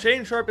Kentucky.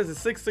 Shaedon Sharpe is a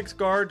 6'6"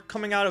 guard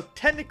coming out of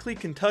technically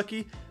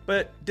Kentucky,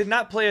 but did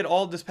not play at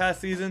all this past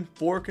season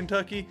for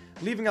Kentucky,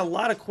 leaving a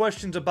lot of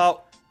questions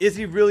about, is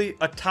he really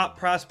a top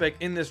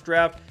prospect in this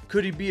draft?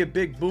 Could he be a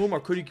big boom or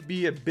could he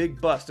be a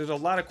big bust? There's a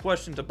lot of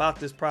questions about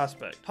this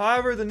prospect.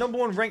 However, the number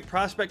 1 ranked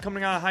prospect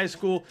coming out of high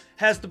school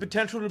has the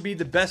potential to be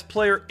the best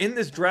player in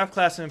this draft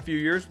class in a few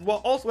years, while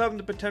also having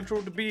the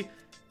potential to be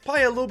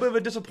probably a little bit of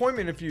a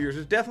disappointment in a few years.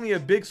 It's definitely a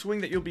big swing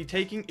that you'll be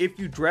taking if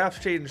you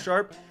draft Shaedon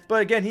Sharpe.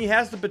 But again, he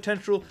has the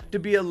potential to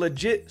be a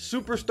legit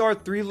superstar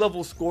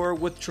 3-level scorer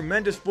with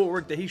tremendous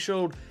footwork that he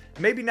showed,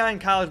 maybe not in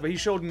college, but he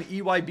showed in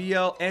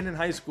EYBL and in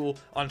high school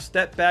on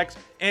step backs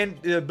and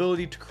the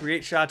ability to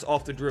create shots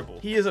off the dribble.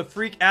 He is a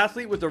freak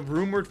athlete with a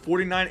rumored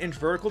 49-inch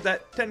vertical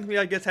that technically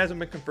I guess hasn't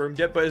been confirmed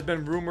yet, but has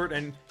been rumored,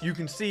 and you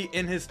can see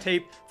in his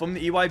tape from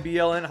the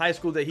EYBL and high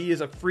school that he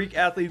is a freak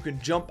athlete who can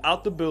jump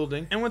out the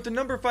building. And with the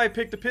number 5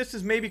 pick, the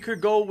Pistons maybe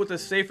could go with a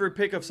safer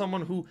pick of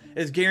someone who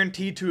is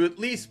guaranteed to at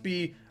least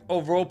be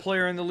overall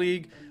player in the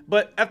league.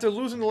 But after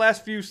losing the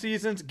last few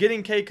seasons,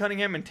 getting Cade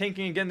Cunningham and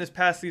tanking again this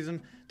past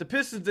season, the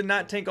Pistons did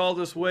not tank all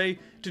this way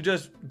to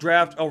just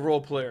draft a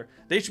role player.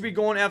 They should be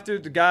going after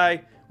the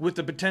guy with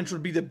the potential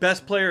to be the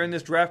best player in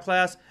this draft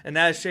class, and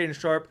that is Shaedon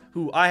Sharpe,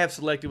 who I have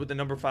selected with the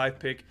number 5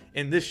 pick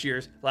in this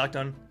year's Locked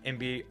On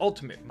NBA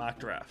Ultimate Mock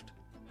Draft.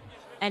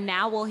 And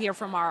now we'll hear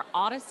from our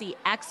Odyssey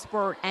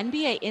expert,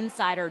 NBA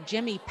insider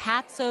Jimmy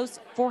Patsos,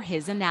 for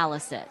his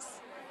analysis.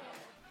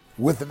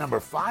 With the number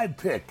 5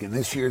 pick in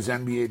this year's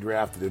NBA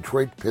draft, the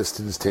Detroit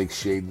Pistons take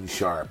Shaedon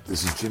Sharpe.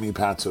 This is Jimmy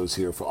Patsos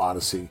here for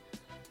Odyssey.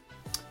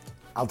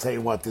 I'll tell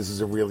you what, this is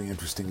a really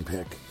interesting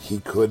pick. He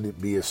could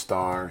be a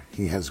star.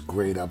 He has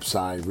great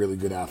upside, really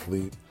good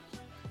athlete.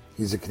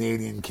 He's a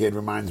Canadian kid,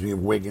 reminds me of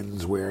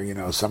Wiggins, where, you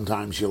know,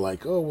 sometimes you're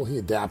like, oh, will he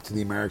adapt to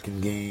the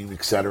American game,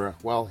 etc.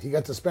 Well, he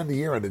got to spend a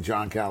year under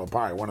John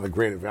Calipari, one of the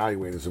great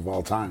evaluators of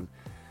all time.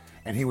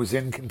 And he was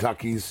in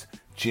Kentucky's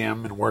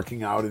gym and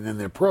working out and in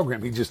their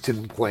program. He just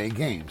didn't play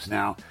games.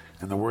 Now,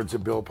 in the words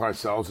of Bill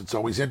Parcells, it's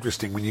always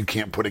interesting when you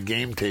can't put a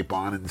game tape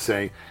on and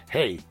say,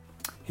 hey,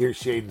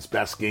 here's Shaedon's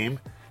best game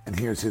and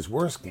here's his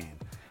worst game.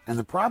 And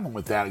the problem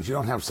with that is you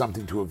don't have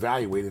something to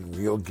evaluate in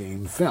real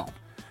game film.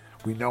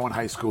 We know in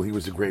high school he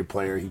was a great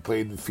player. He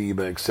played in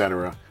FIBA,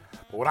 etc.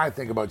 But what I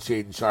think about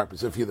Shaedon Sharpe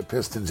is if you're the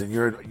Pistons and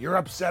you're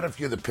upset if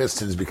you're the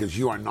Pistons because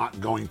you are not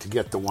going to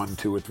get the 1,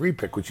 2, or 3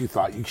 pick, which you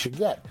thought you should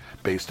get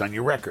based on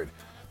your record.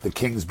 The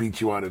Kings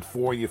beat you out at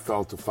 4, you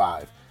fell to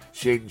 5.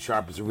 Shaedon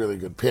Sharpe is a really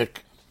good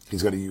pick.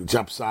 He's got a huge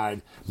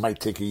upside. Might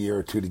take a year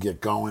or 2 to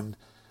get going.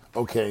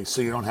 Okay,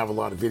 so you don't have a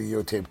lot of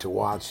videotape to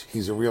watch.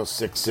 He's a real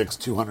 6'6",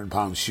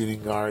 200-pound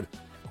shooting guard.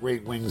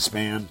 Great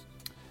wingspan.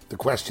 The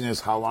question is,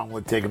 how long will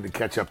it take him to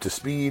catch up to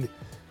speed?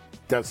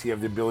 Does he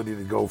have the ability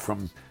to go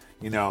from,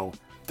 you know,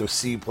 the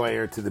C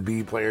player to the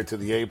B player to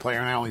the A player?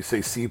 And I only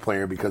say C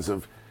player because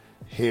of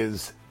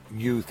his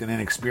youth and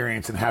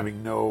inexperience and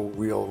having no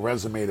real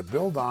resume to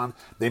build on.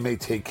 They may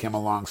take him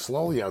along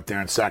slowly out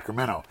there in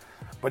Sacramento.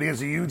 But he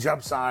has a huge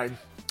upside.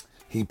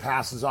 He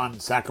passes on,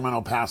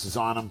 Sacramento passes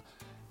on him.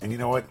 And you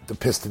know what? The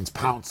Pistons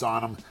pounce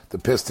on him. The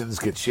Pistons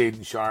get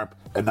Shaedon Sharpe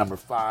at number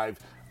 5.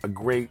 A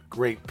great,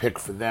 great pick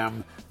for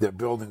them. They're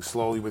building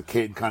slowly with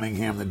Cade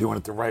Cunningham. They're doing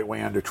it the right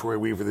way under Troy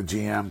Weaver, the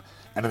GM.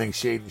 And I think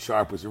Shaedon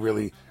Sharpe was a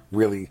really,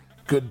 really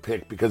good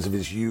pick because of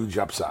his huge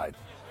upside.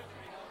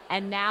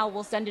 And now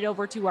we'll send it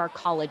over to our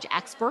college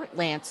expert,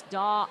 Lance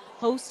Daw,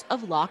 host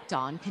of Locked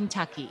On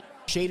Kentucky.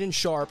 Shaedon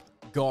Sharpe,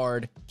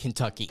 guard,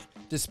 Kentucky.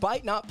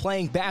 Despite not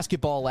playing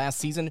basketball last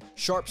season,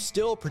 Sharpe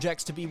still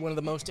projects to be one of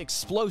the most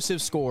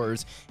explosive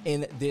scorers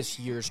in this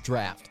year's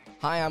draft.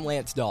 Hi, I'm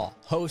Lance Dahl,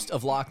 host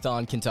of Locked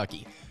On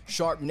Kentucky.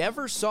 Sharpe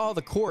never saw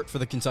the court for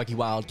the Kentucky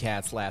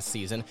Wildcats last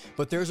season,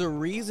 but there's a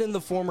reason the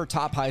former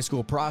top high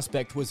school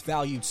prospect was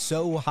valued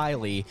so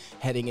highly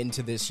heading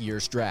into this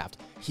year's draft.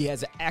 He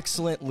has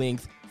excellent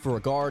length for a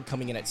guard,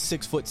 coming in at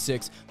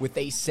 6'6" with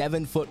a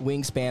 7-foot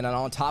wingspan, and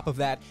on top of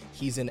that,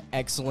 he's an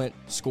excellent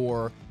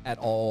scorer at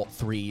all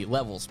 3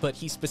 levels. But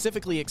he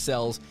specifically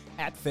excels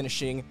at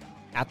finishing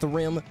at the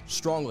rim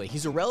strongly.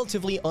 He's a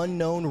relatively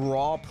unknown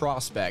raw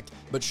prospect,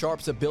 but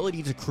Sharpe's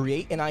ability to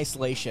create in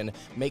isolation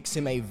makes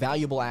him a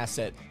valuable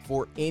asset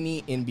for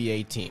any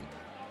NBA team.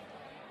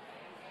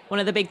 One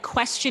of the big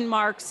question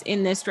marks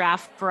in this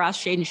draft for us,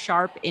 Shaedon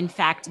Sharpe, in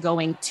fact,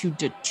 going to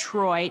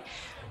Detroit.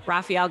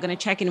 Rafael, going to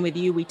check in with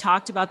you. We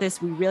talked about this.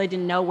 We really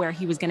didn't know where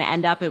he was going to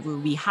end up. It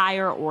would be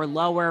higher or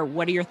lower.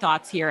 What are your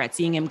thoughts here at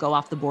seeing him go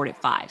off the board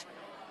at 5?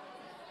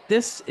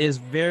 This is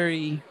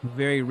very,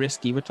 very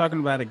risky. We're talking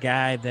about a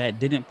guy that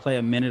didn't play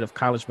a minute of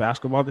college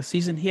basketball this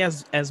season. He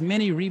has as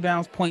many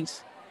rebounds,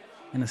 points,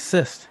 and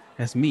assists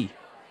as me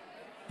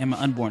and my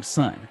unborn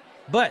son.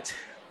 But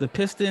the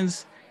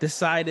Pistons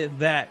decided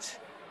that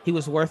he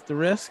was worth the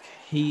risk.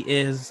 He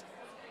is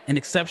an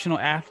exceptional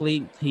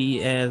athlete. He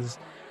is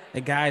a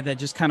guy that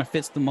just kind of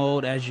fits the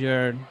mold as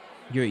your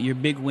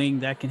big wing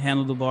that can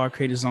handle the ball,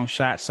 create his own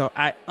shot. So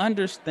I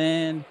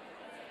understand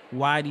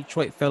why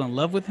Detroit fell in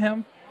love with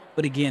him.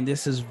 But again,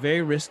 this is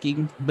very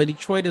risky. But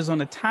Detroit is on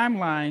a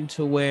timeline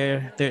to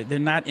where they're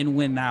not in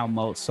win now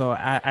mode. So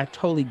I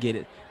totally get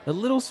it. A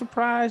little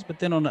surprised, but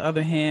then on the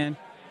other hand,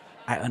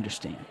 I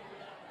understand.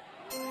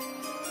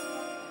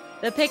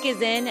 The pick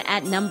is in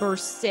at number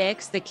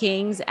 6. The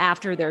Kings,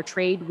 after their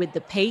trade with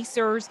the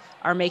Pacers,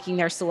 are making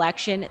their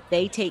selection.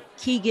 They take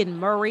Keegan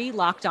Murray.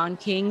 Locked On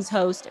Kings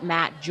host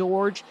Matt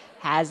George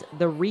has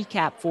the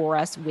recap for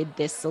us with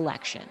this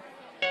selection.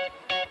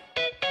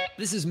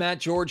 This is Matt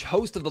George,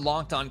 host of the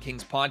Locked On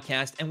Kings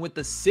podcast, and with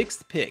the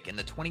 6th pick in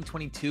the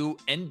 2022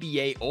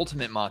 NBA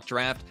Ultimate Mock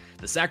Draft,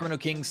 the Sacramento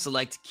Kings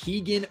select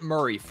Keegan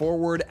Murray,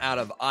 forward out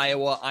of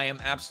Iowa. I am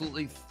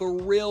absolutely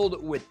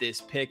thrilled with this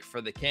pick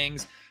for the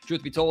Kings.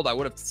 Truth be told, I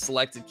would have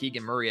selected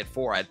Keegan Murray at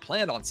 4. I had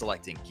planned on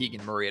selecting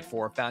Keegan Murray at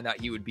 4, found out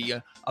he would be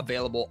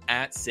available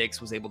at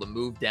 6, was able to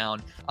move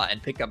down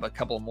and pick up a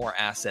couple more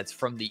assets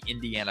from the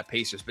Indiana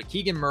Pacers. But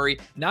Keegan Murray,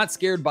 not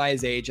scared by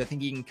his age. I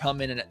think he can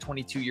come in and at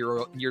 22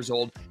 years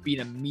old, be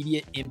an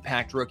immediate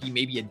impact rookie,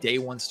 maybe a day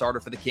one starter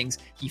for the Kings.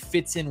 He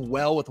fits in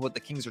well with what the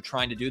Kings are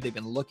trying to do. They've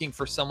been looking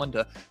for someone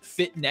to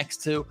fit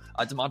next to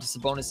Domantas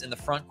Sabonis in the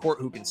front court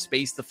who can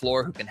space the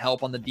floor, who can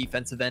help on the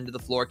defensive end of the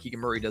floor. Keegan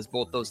Murray does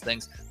both those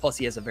things. Plus,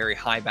 he has a very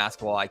high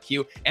basketball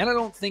IQ. And I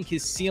don't think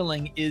his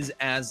ceiling is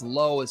as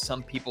low as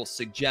some people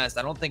suggest.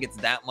 I don't think it's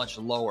that much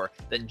lower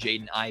than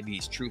Jaden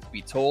Ivey's, truth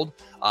be told.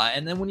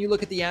 And then when you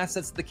look at the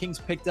assets the Kings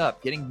picked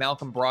up, getting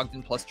Malcolm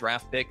Brogdon plus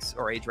draft picks,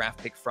 or a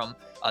draft pick from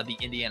the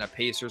Indiana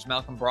Pacers.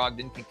 Malcolm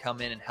Brogdon can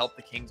come in and help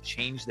the Kings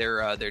change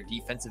their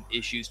defensive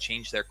issues,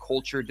 change their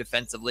culture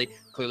defensively.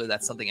 Clearly,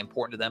 that's something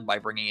important to them by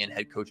bringing in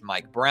head coach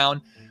Mike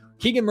Brown.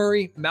 Keegan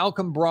Murray,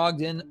 Malcolm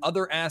Brogdon,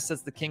 other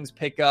assets the Kings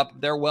pick up,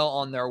 they're well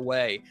on their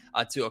way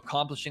to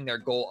accomplishing their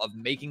goal of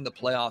making the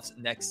playoffs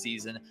next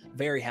season.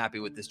 Very happy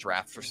with this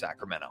draft for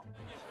Sacramento.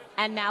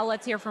 And now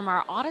let's hear from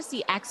our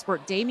Odyssey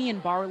expert,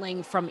 Damian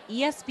Barling from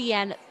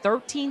ESPN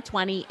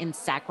 1320 in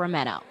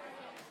Sacramento.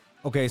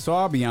 Okay, so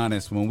I'll be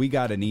honest, when we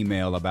got an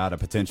email about a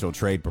potential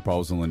trade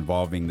proposal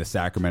involving the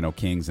Sacramento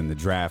Kings in the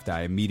draft,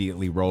 I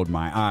immediately rolled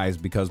my eyes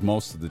because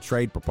most of the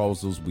trade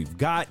proposals we've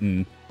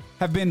gotten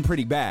have been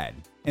pretty bad.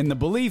 And the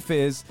belief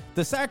is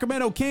the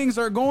Sacramento Kings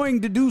are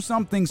going to do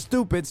something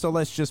stupid, so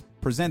let's just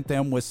present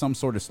them with some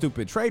sort of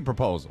stupid trade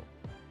proposal.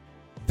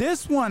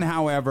 This one,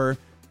 however,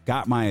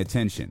 got my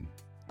attention.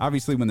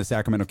 Obviously, when the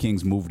Sacramento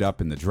Kings moved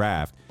up in the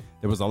draft,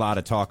 there was a lot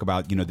of talk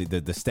about,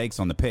 the stakes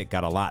on the pick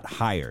got a lot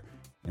higher.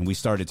 And we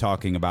started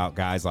talking about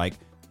guys like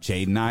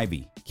Jaden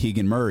Ivey,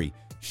 Keegan Murray,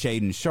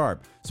 Shaedon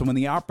Sharpe. So when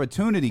the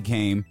opportunity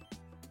came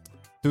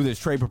through this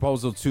trade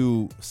proposal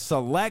to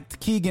select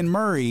Keegan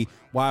Murray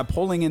while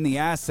pulling in the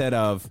asset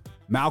of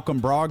Malcolm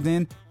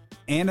Brogdon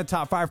and a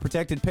top 5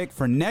 protected pick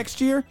for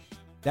next year,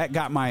 that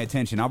got my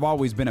attention. I've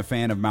always been a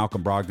fan of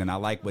Malcolm Brogdon. I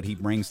like what he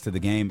brings to the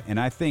game. And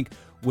I think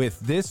with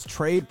this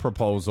trade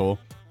proposal,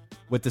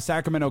 with the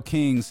Sacramento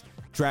Kings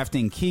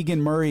drafting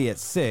Keegan Murray at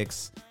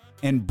 6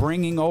 and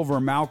bringing over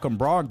Malcolm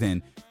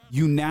Brogdon,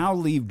 you now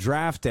leave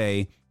draft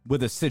day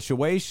with a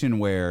situation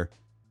where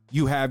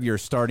you have your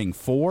starting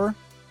 4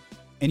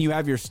 and you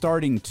have your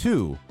starting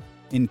 2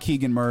 in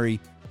Keegan Murray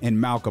and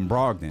Malcolm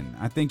Brogdon.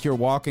 I think you're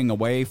walking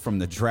away from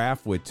the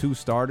draft with 2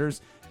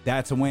 starters.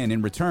 That's a win.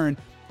 In return,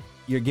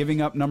 you're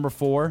giving up number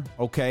 4.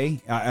 Okay.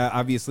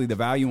 Obviously, the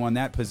value on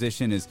that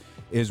position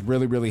is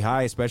really, really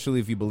high, especially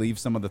if you believe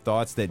some of the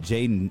thoughts that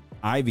Jaden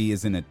Ivey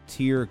is in a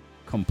tier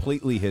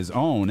completely his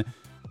own,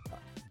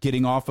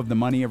 getting off of the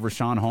money of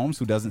Rashawn Holmes,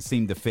 who doesn't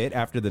seem to fit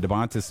after the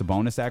Domantas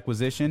Sabonis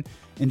acquisition,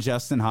 and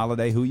Justin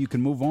Holiday, who you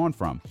can move on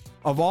from.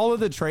 Of all of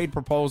the trade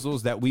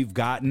proposals that we've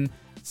gotten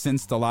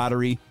since the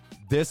lottery,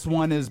 this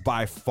one is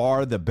by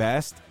far the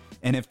best.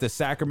 And if the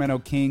Sacramento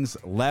Kings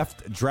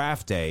left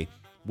draft day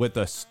with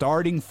a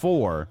starting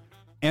 4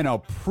 and a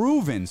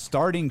proven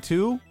starting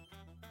 2,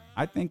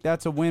 I think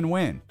that's a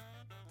win-win.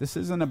 This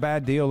isn't a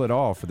bad deal at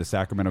all for the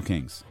Sacramento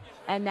Kings.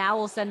 And now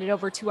we'll send it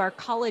over to our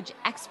college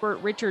expert,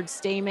 Richard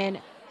Stayman,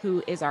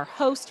 who is our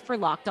host for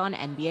Locked On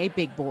NBA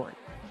Big Board.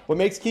 What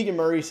makes Keegan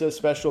Murray so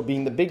special,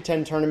 being the Big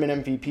Ten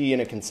Tournament MVP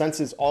and a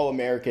consensus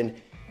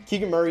All-American,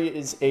 Keegan Murray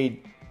is a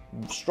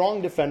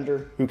strong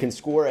defender who can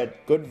score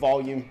at good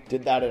volume,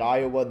 did that at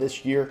Iowa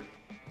this year,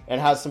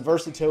 and has some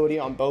versatility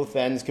on both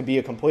ends, could be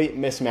a complete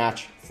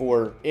mismatch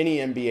for any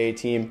NBA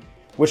team,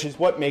 which is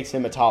what makes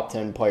him a top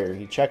 10 player.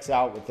 He checks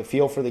out with the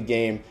feel for the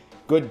game,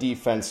 good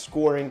defense,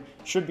 scoring,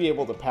 should be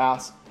able to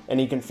pass, and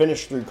he can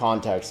finish through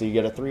contact. So you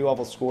get a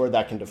 3-level scorer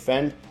that can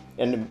defend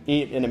and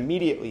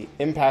immediately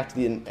impact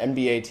the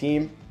NBA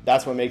team.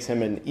 That's what makes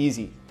him an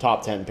easy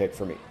top 10 pick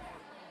for me.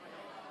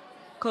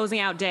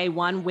 Closing out day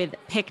 1 with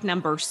pick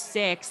number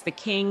 6, the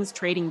Kings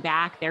trading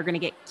back. They're going to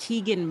get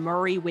Keegan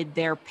Murray with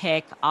their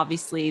pick.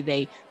 Obviously,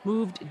 they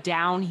moved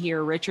down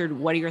here. Richard,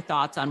 what are your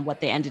thoughts on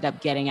what they ended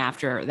up getting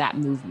after that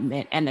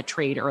movement and the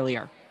trade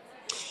earlier?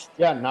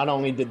 Yeah, not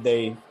only did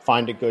they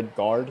find a good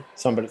guard,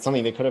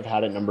 something they could have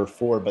had at number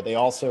 4, but they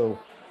also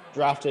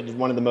drafted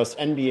one of the most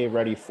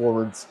NBA-ready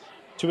forwards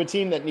to a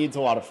team that needs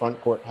a lot of front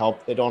court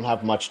help. They don't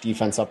have much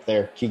defense up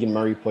there. Keegan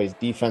Murray plays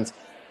defense,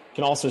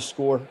 can also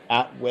score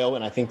at will,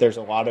 and I think there's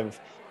a lot of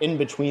in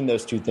between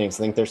those two things.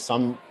 I think there's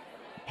some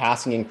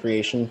passing and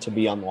creation to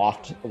be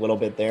unlocked a little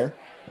bit there.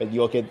 But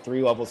you look at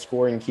 3-level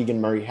scoring,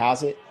 Keegan Murray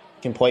has it,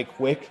 can play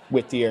quick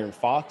with De'Aaron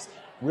Fox.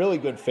 Really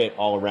good fit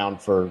all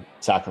around for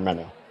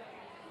Sacramento.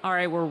 All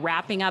right, we're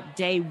wrapping up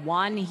day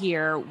 1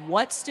 here.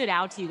 What stood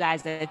out to you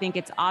guys? I think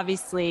it's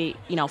obviously,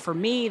 for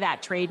me,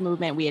 that trade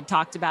movement, we had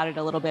talked about it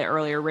a little bit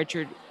earlier.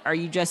 Richard,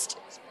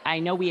 I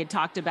know we had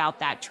talked about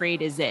that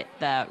trade. Is it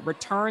the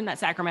return that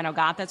Sacramento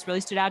got that's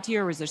really stood out to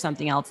you, or was there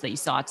something else that you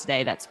saw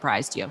today that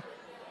surprised you?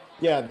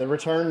 Yeah, the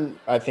return,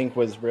 I think,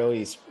 was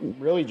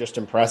really just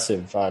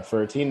impressive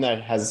for a team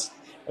that has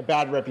a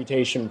bad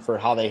reputation for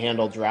how they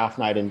handle draft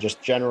night and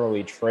just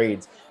generally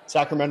trades.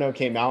 Sacramento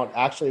came out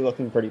actually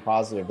looking pretty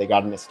positive. They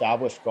got an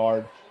established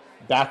guard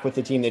back with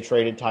the team they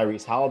traded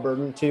Tyrese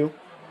Halliburton to,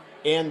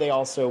 and they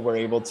also were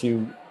able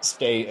to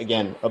stay,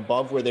 again,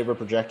 above where they were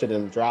projected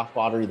in the draft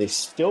lottery. They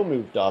still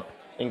moved up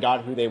and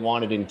got who they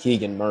wanted in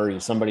Keegan Murray,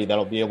 somebody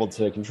that'll be able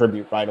to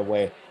contribute right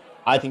away.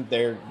 I think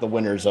they're the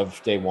winners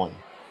of day one.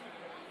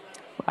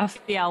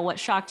 Rafael, what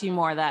shocked you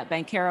more, that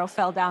Banchero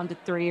fell down to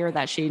 3 or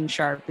that Shaden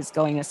Sharp is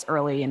going this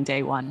early in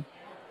day one?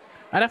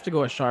 I'd have to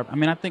go with Sharp. I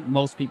mean, I think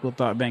most people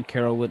thought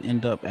Banchero would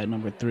end up at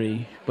number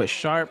 3. But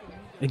Sharp,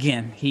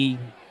 again, he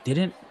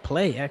didn't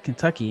play at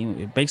Kentucky.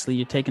 Basically,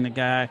 you're taking a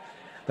guy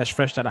that's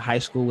fresh out of high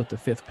school with the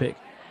 5th pick.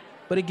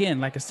 But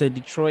again, like I said,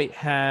 Detroit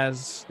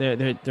has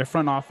their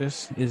front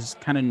office is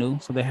kind of new,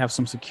 so they have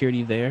some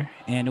security there.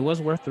 And it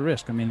was worth the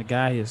risk. I mean, the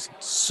guy is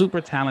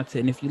super talented.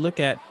 And if you look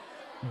at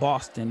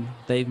Boston,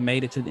 they've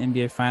made it to the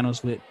NBA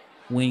Finals with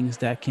wings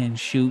that can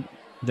shoot,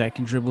 that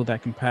can dribble,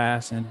 that can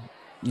pass, and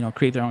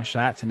create their own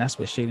shots, and that's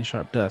what Shaden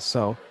Sharp does.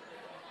 So,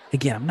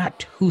 again, I'm not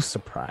too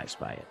surprised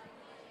by it.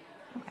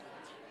 Okay.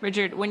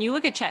 Richard, when you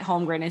look at Chet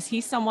Holmgren, is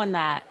he someone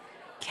that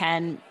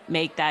can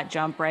make that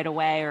jump right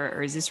away,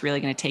 or is this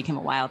really going to take him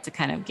a while to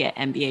kind of get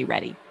NBA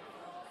ready?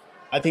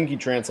 I think he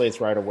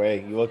translates right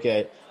away. You look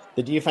at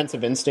the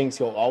defensive instincts,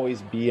 he'll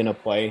always be in a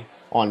play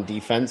on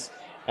defense,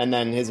 and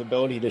then his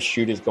ability to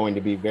shoot is going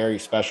to be very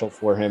special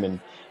for him, and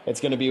it's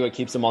going to be what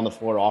keeps him on the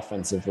floor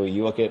offensively.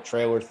 You look at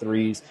trailer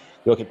threes,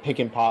 you look at pick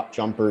and pop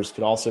jumpers,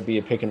 could also be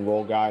a pick and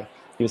roll guy.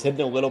 He was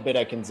hitting a little bit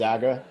at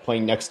Gonzaga,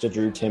 playing next to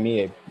Drew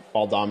Timme, a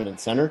ball-dominant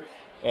center.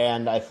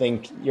 And I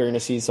think you're going to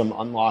see some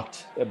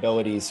unlocked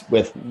abilities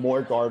with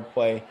more guard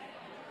play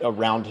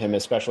around him,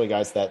 especially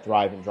guys that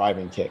thrive in drive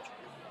and kick.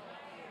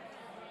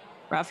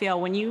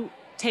 Rafael, when you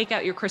take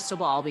out your crystal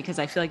ball, because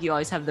I feel like you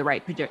always have the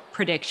right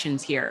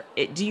predictions here,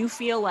 do you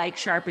feel like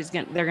Sharp they're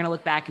going to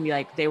look back and be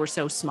like, they were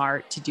so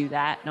smart to do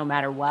that no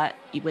matter what,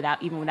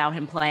 even without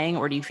him playing?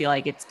 Or do you feel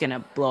like it's going to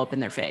blow up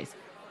in their face,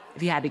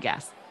 if you had to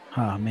guess?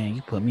 Oh, man,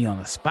 you put me on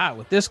the spot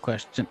with this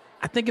question.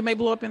 I think it may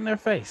blow up in their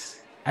face.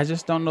 I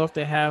just don't know if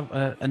they have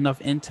enough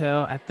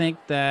intel. I think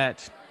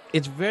that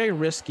it's very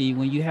risky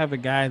when you have a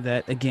guy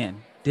that,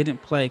 again,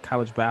 didn't play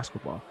college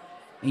basketball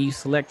and you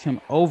select him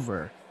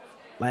over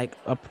like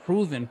a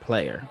proven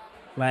player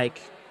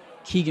like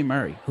Keegan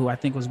Murray, who I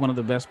think was one of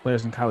the best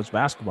players in college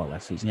basketball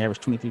last season. He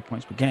averaged 23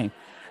 points per game.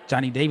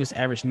 Johnny Davis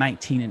averaged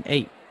 19 and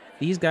 8.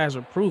 These guys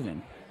are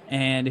proven.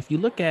 And if you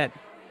look at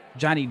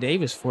Johnny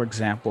Davis, for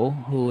example,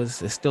 who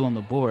is still on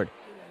the board,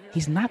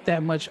 he's not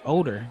that much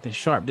older than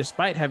Sharp,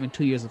 despite having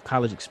 2 years of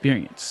college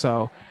experience.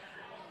 So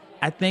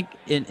I think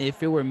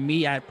if it were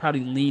me, I'd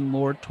probably lean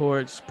more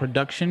towards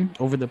production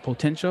over the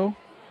potential.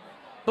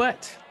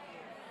 But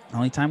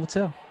only time will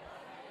tell.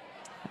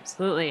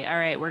 Absolutely. All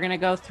right, we're going to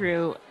go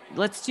through.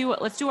 Let's do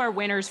our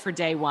winners for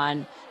day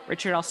one.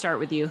 Richard, I'll start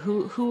with you.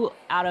 Who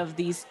out of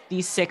these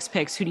 6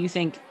 picks, who do you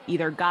think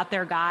either got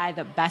their guy,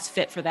 the best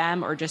fit for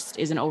them, or just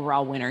is an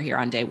overall winner here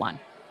on day one?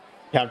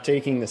 Yeah, I'm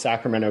taking the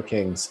Sacramento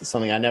Kings,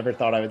 something I never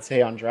thought I would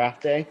say on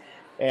draft day.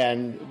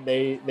 And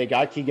they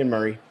got Keegan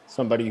Murray,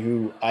 somebody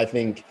who I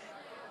think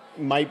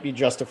might be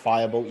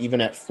justifiable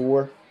even at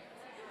 4.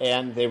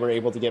 And they were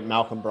able to get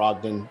Malcolm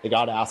Brogdon. They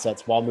got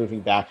assets while moving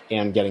back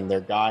and getting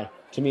their guy.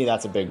 To me,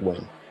 that's a big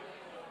win.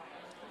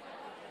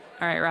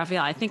 All right,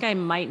 Rafael, I think I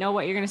might know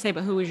what you're going to say,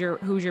 but who's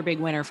your big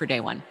winner for day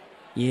one?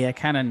 Yeah, I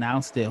kind of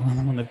announced it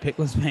when the pick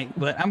was made,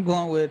 but I'm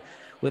going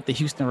with the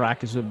Houston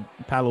Rockets with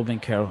Paolo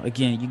Banchero.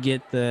 Again, you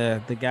get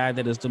the guy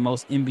that is the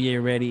most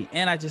NBA ready,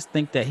 and I just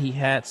think that he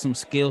had some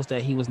skills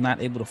that he was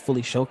not able to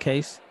fully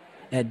showcase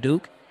at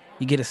Duke.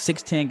 You get a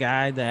 6'10"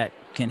 guy that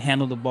can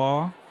handle the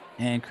ball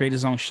and create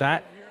his own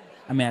shot.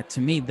 I mean,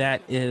 to me,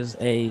 that is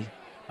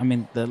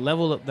the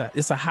level of that,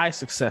 it's a high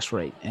success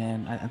rate,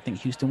 and I think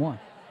Houston won.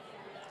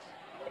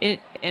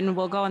 And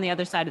we'll go on the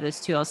other side of this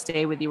too. I'll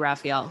stay with you,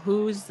 Rafael.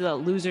 Who's the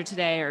loser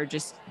today, or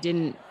just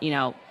didn't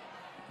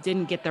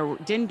get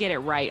it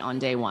right on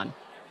day one?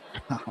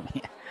 Oh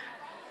man,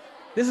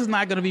 this is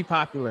not going to be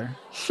popular,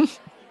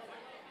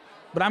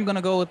 but I'm going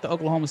to go with the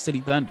Oklahoma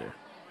City Thunder.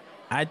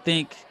 I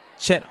think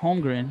Chet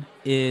Holmgren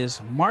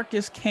is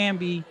Marcus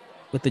Camby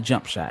with the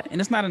jump shot,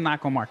 and it's not a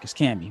knock on Marcus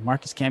Camby.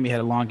 Marcus Camby had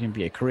a long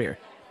NBA career,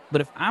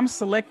 but if I'm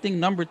selecting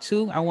number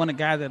 2, I want a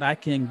guy that I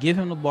can give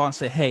him the ball and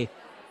say, "Hey,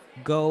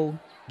 go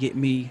get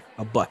me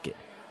a bucket."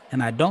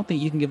 And I don't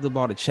think you can give the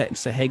ball to Chet and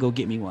say, "Hey, go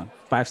get me one."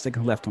 5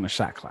 seconds left on the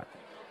shot clock.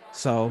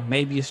 So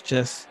maybe it's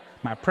just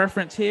my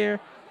preference here,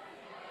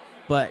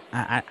 but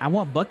I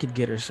want bucket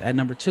getters at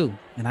number 2,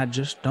 and I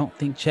just don't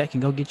think Chet can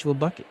go get you a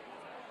bucket.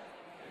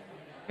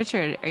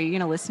 Richard, are you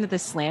going to listen to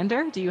this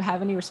slander? Do you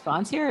have any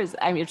response here?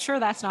 I'm sure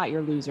that's not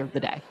your loser of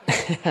the day.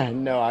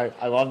 No,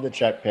 I love the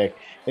Chet pick.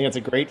 I think it's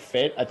a great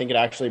fit. I think it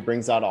actually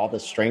brings out all the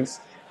strengths.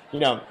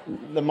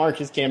 The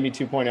Marcus Camby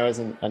 2.0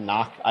 isn't a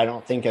knock. I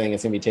think it's going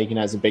to be taken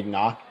as a big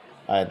knock.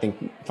 I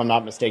think, if I'm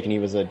not mistaken, he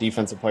was a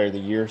defensive player of the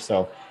year.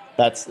 So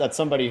that's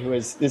somebody who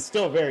is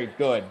still very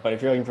good. But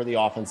if you're looking for the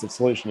offensive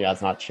solution, yeah,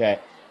 it's not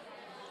Chet.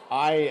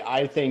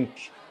 I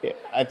think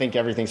I think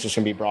everything's just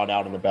going to be brought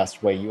out in the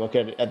best way. You look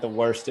at the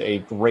worst, a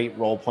great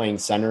role-playing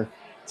center,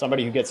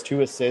 somebody who gets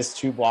 2 assists,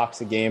 2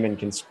 blocks a game, and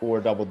can score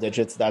double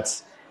digits.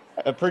 That's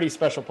a pretty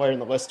special player, in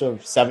the list of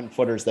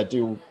 7-footers that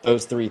do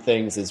those 3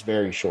 things is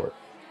very short.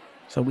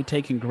 So we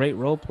taking great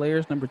role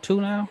players number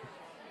 2 now?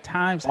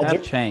 Times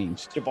have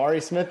changed.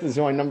 Jabari Smith is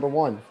going number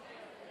 1.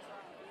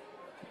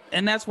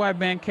 And that's why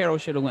Banchero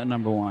should have went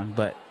number 1,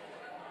 but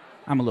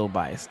I'm a little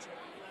biased.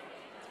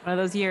 One of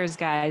those years,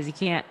 guys, you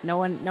can't, no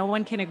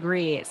one can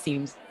agree, it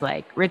seems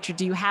like. Richard,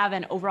 do you have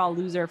an overall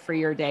loser for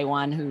your day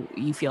one who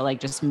you feel like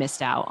just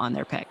missed out on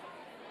their pick?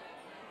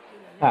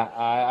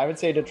 I would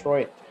say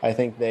Detroit. I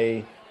think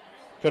they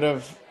could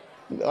have,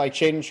 like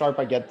Shaedon Sharpe,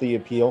 I get the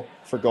appeal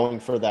for going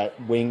for that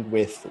wing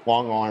with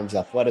long arms,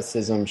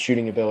 athleticism,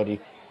 shooting ability.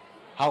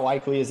 How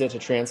likely is it to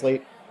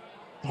translate?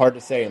 Hard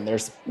to say. And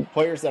there's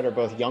players that are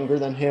both younger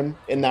than him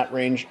in that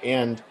range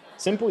and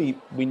simply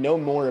we know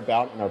more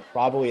about and are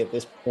probably at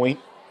this point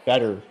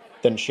better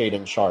than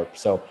Shaedon Sharpe.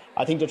 So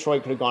I think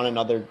Detroit could have gone in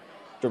other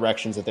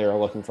directions if they were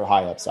looking for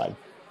high upside.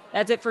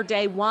 That's it for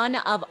day one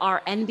of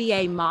our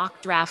NBA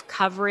mock draft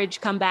coverage.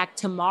 Come back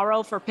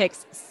tomorrow for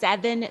picks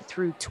 7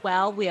 through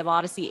 12. We have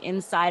Odyssey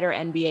Insider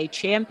NBA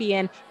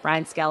champion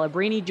Brian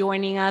Scalabrine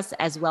joining us,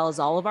 as well as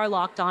all of our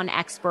Locked On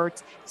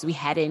experts as we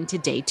head into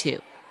day 2.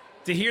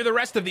 To hear the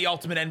rest of the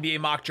Ultimate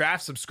NBA Mock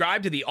Draft,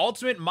 subscribe to the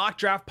Ultimate Mock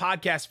Draft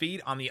podcast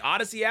feed on the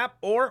Odyssey app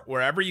or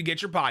wherever you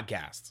get your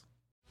podcasts.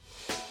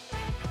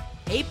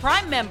 Hey,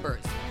 Prime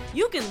members,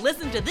 you can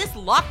listen to this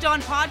Locked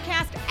On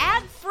podcast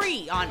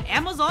ad-free on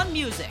Amazon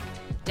Music.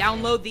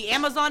 Download the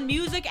Amazon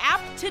Music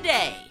app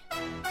today.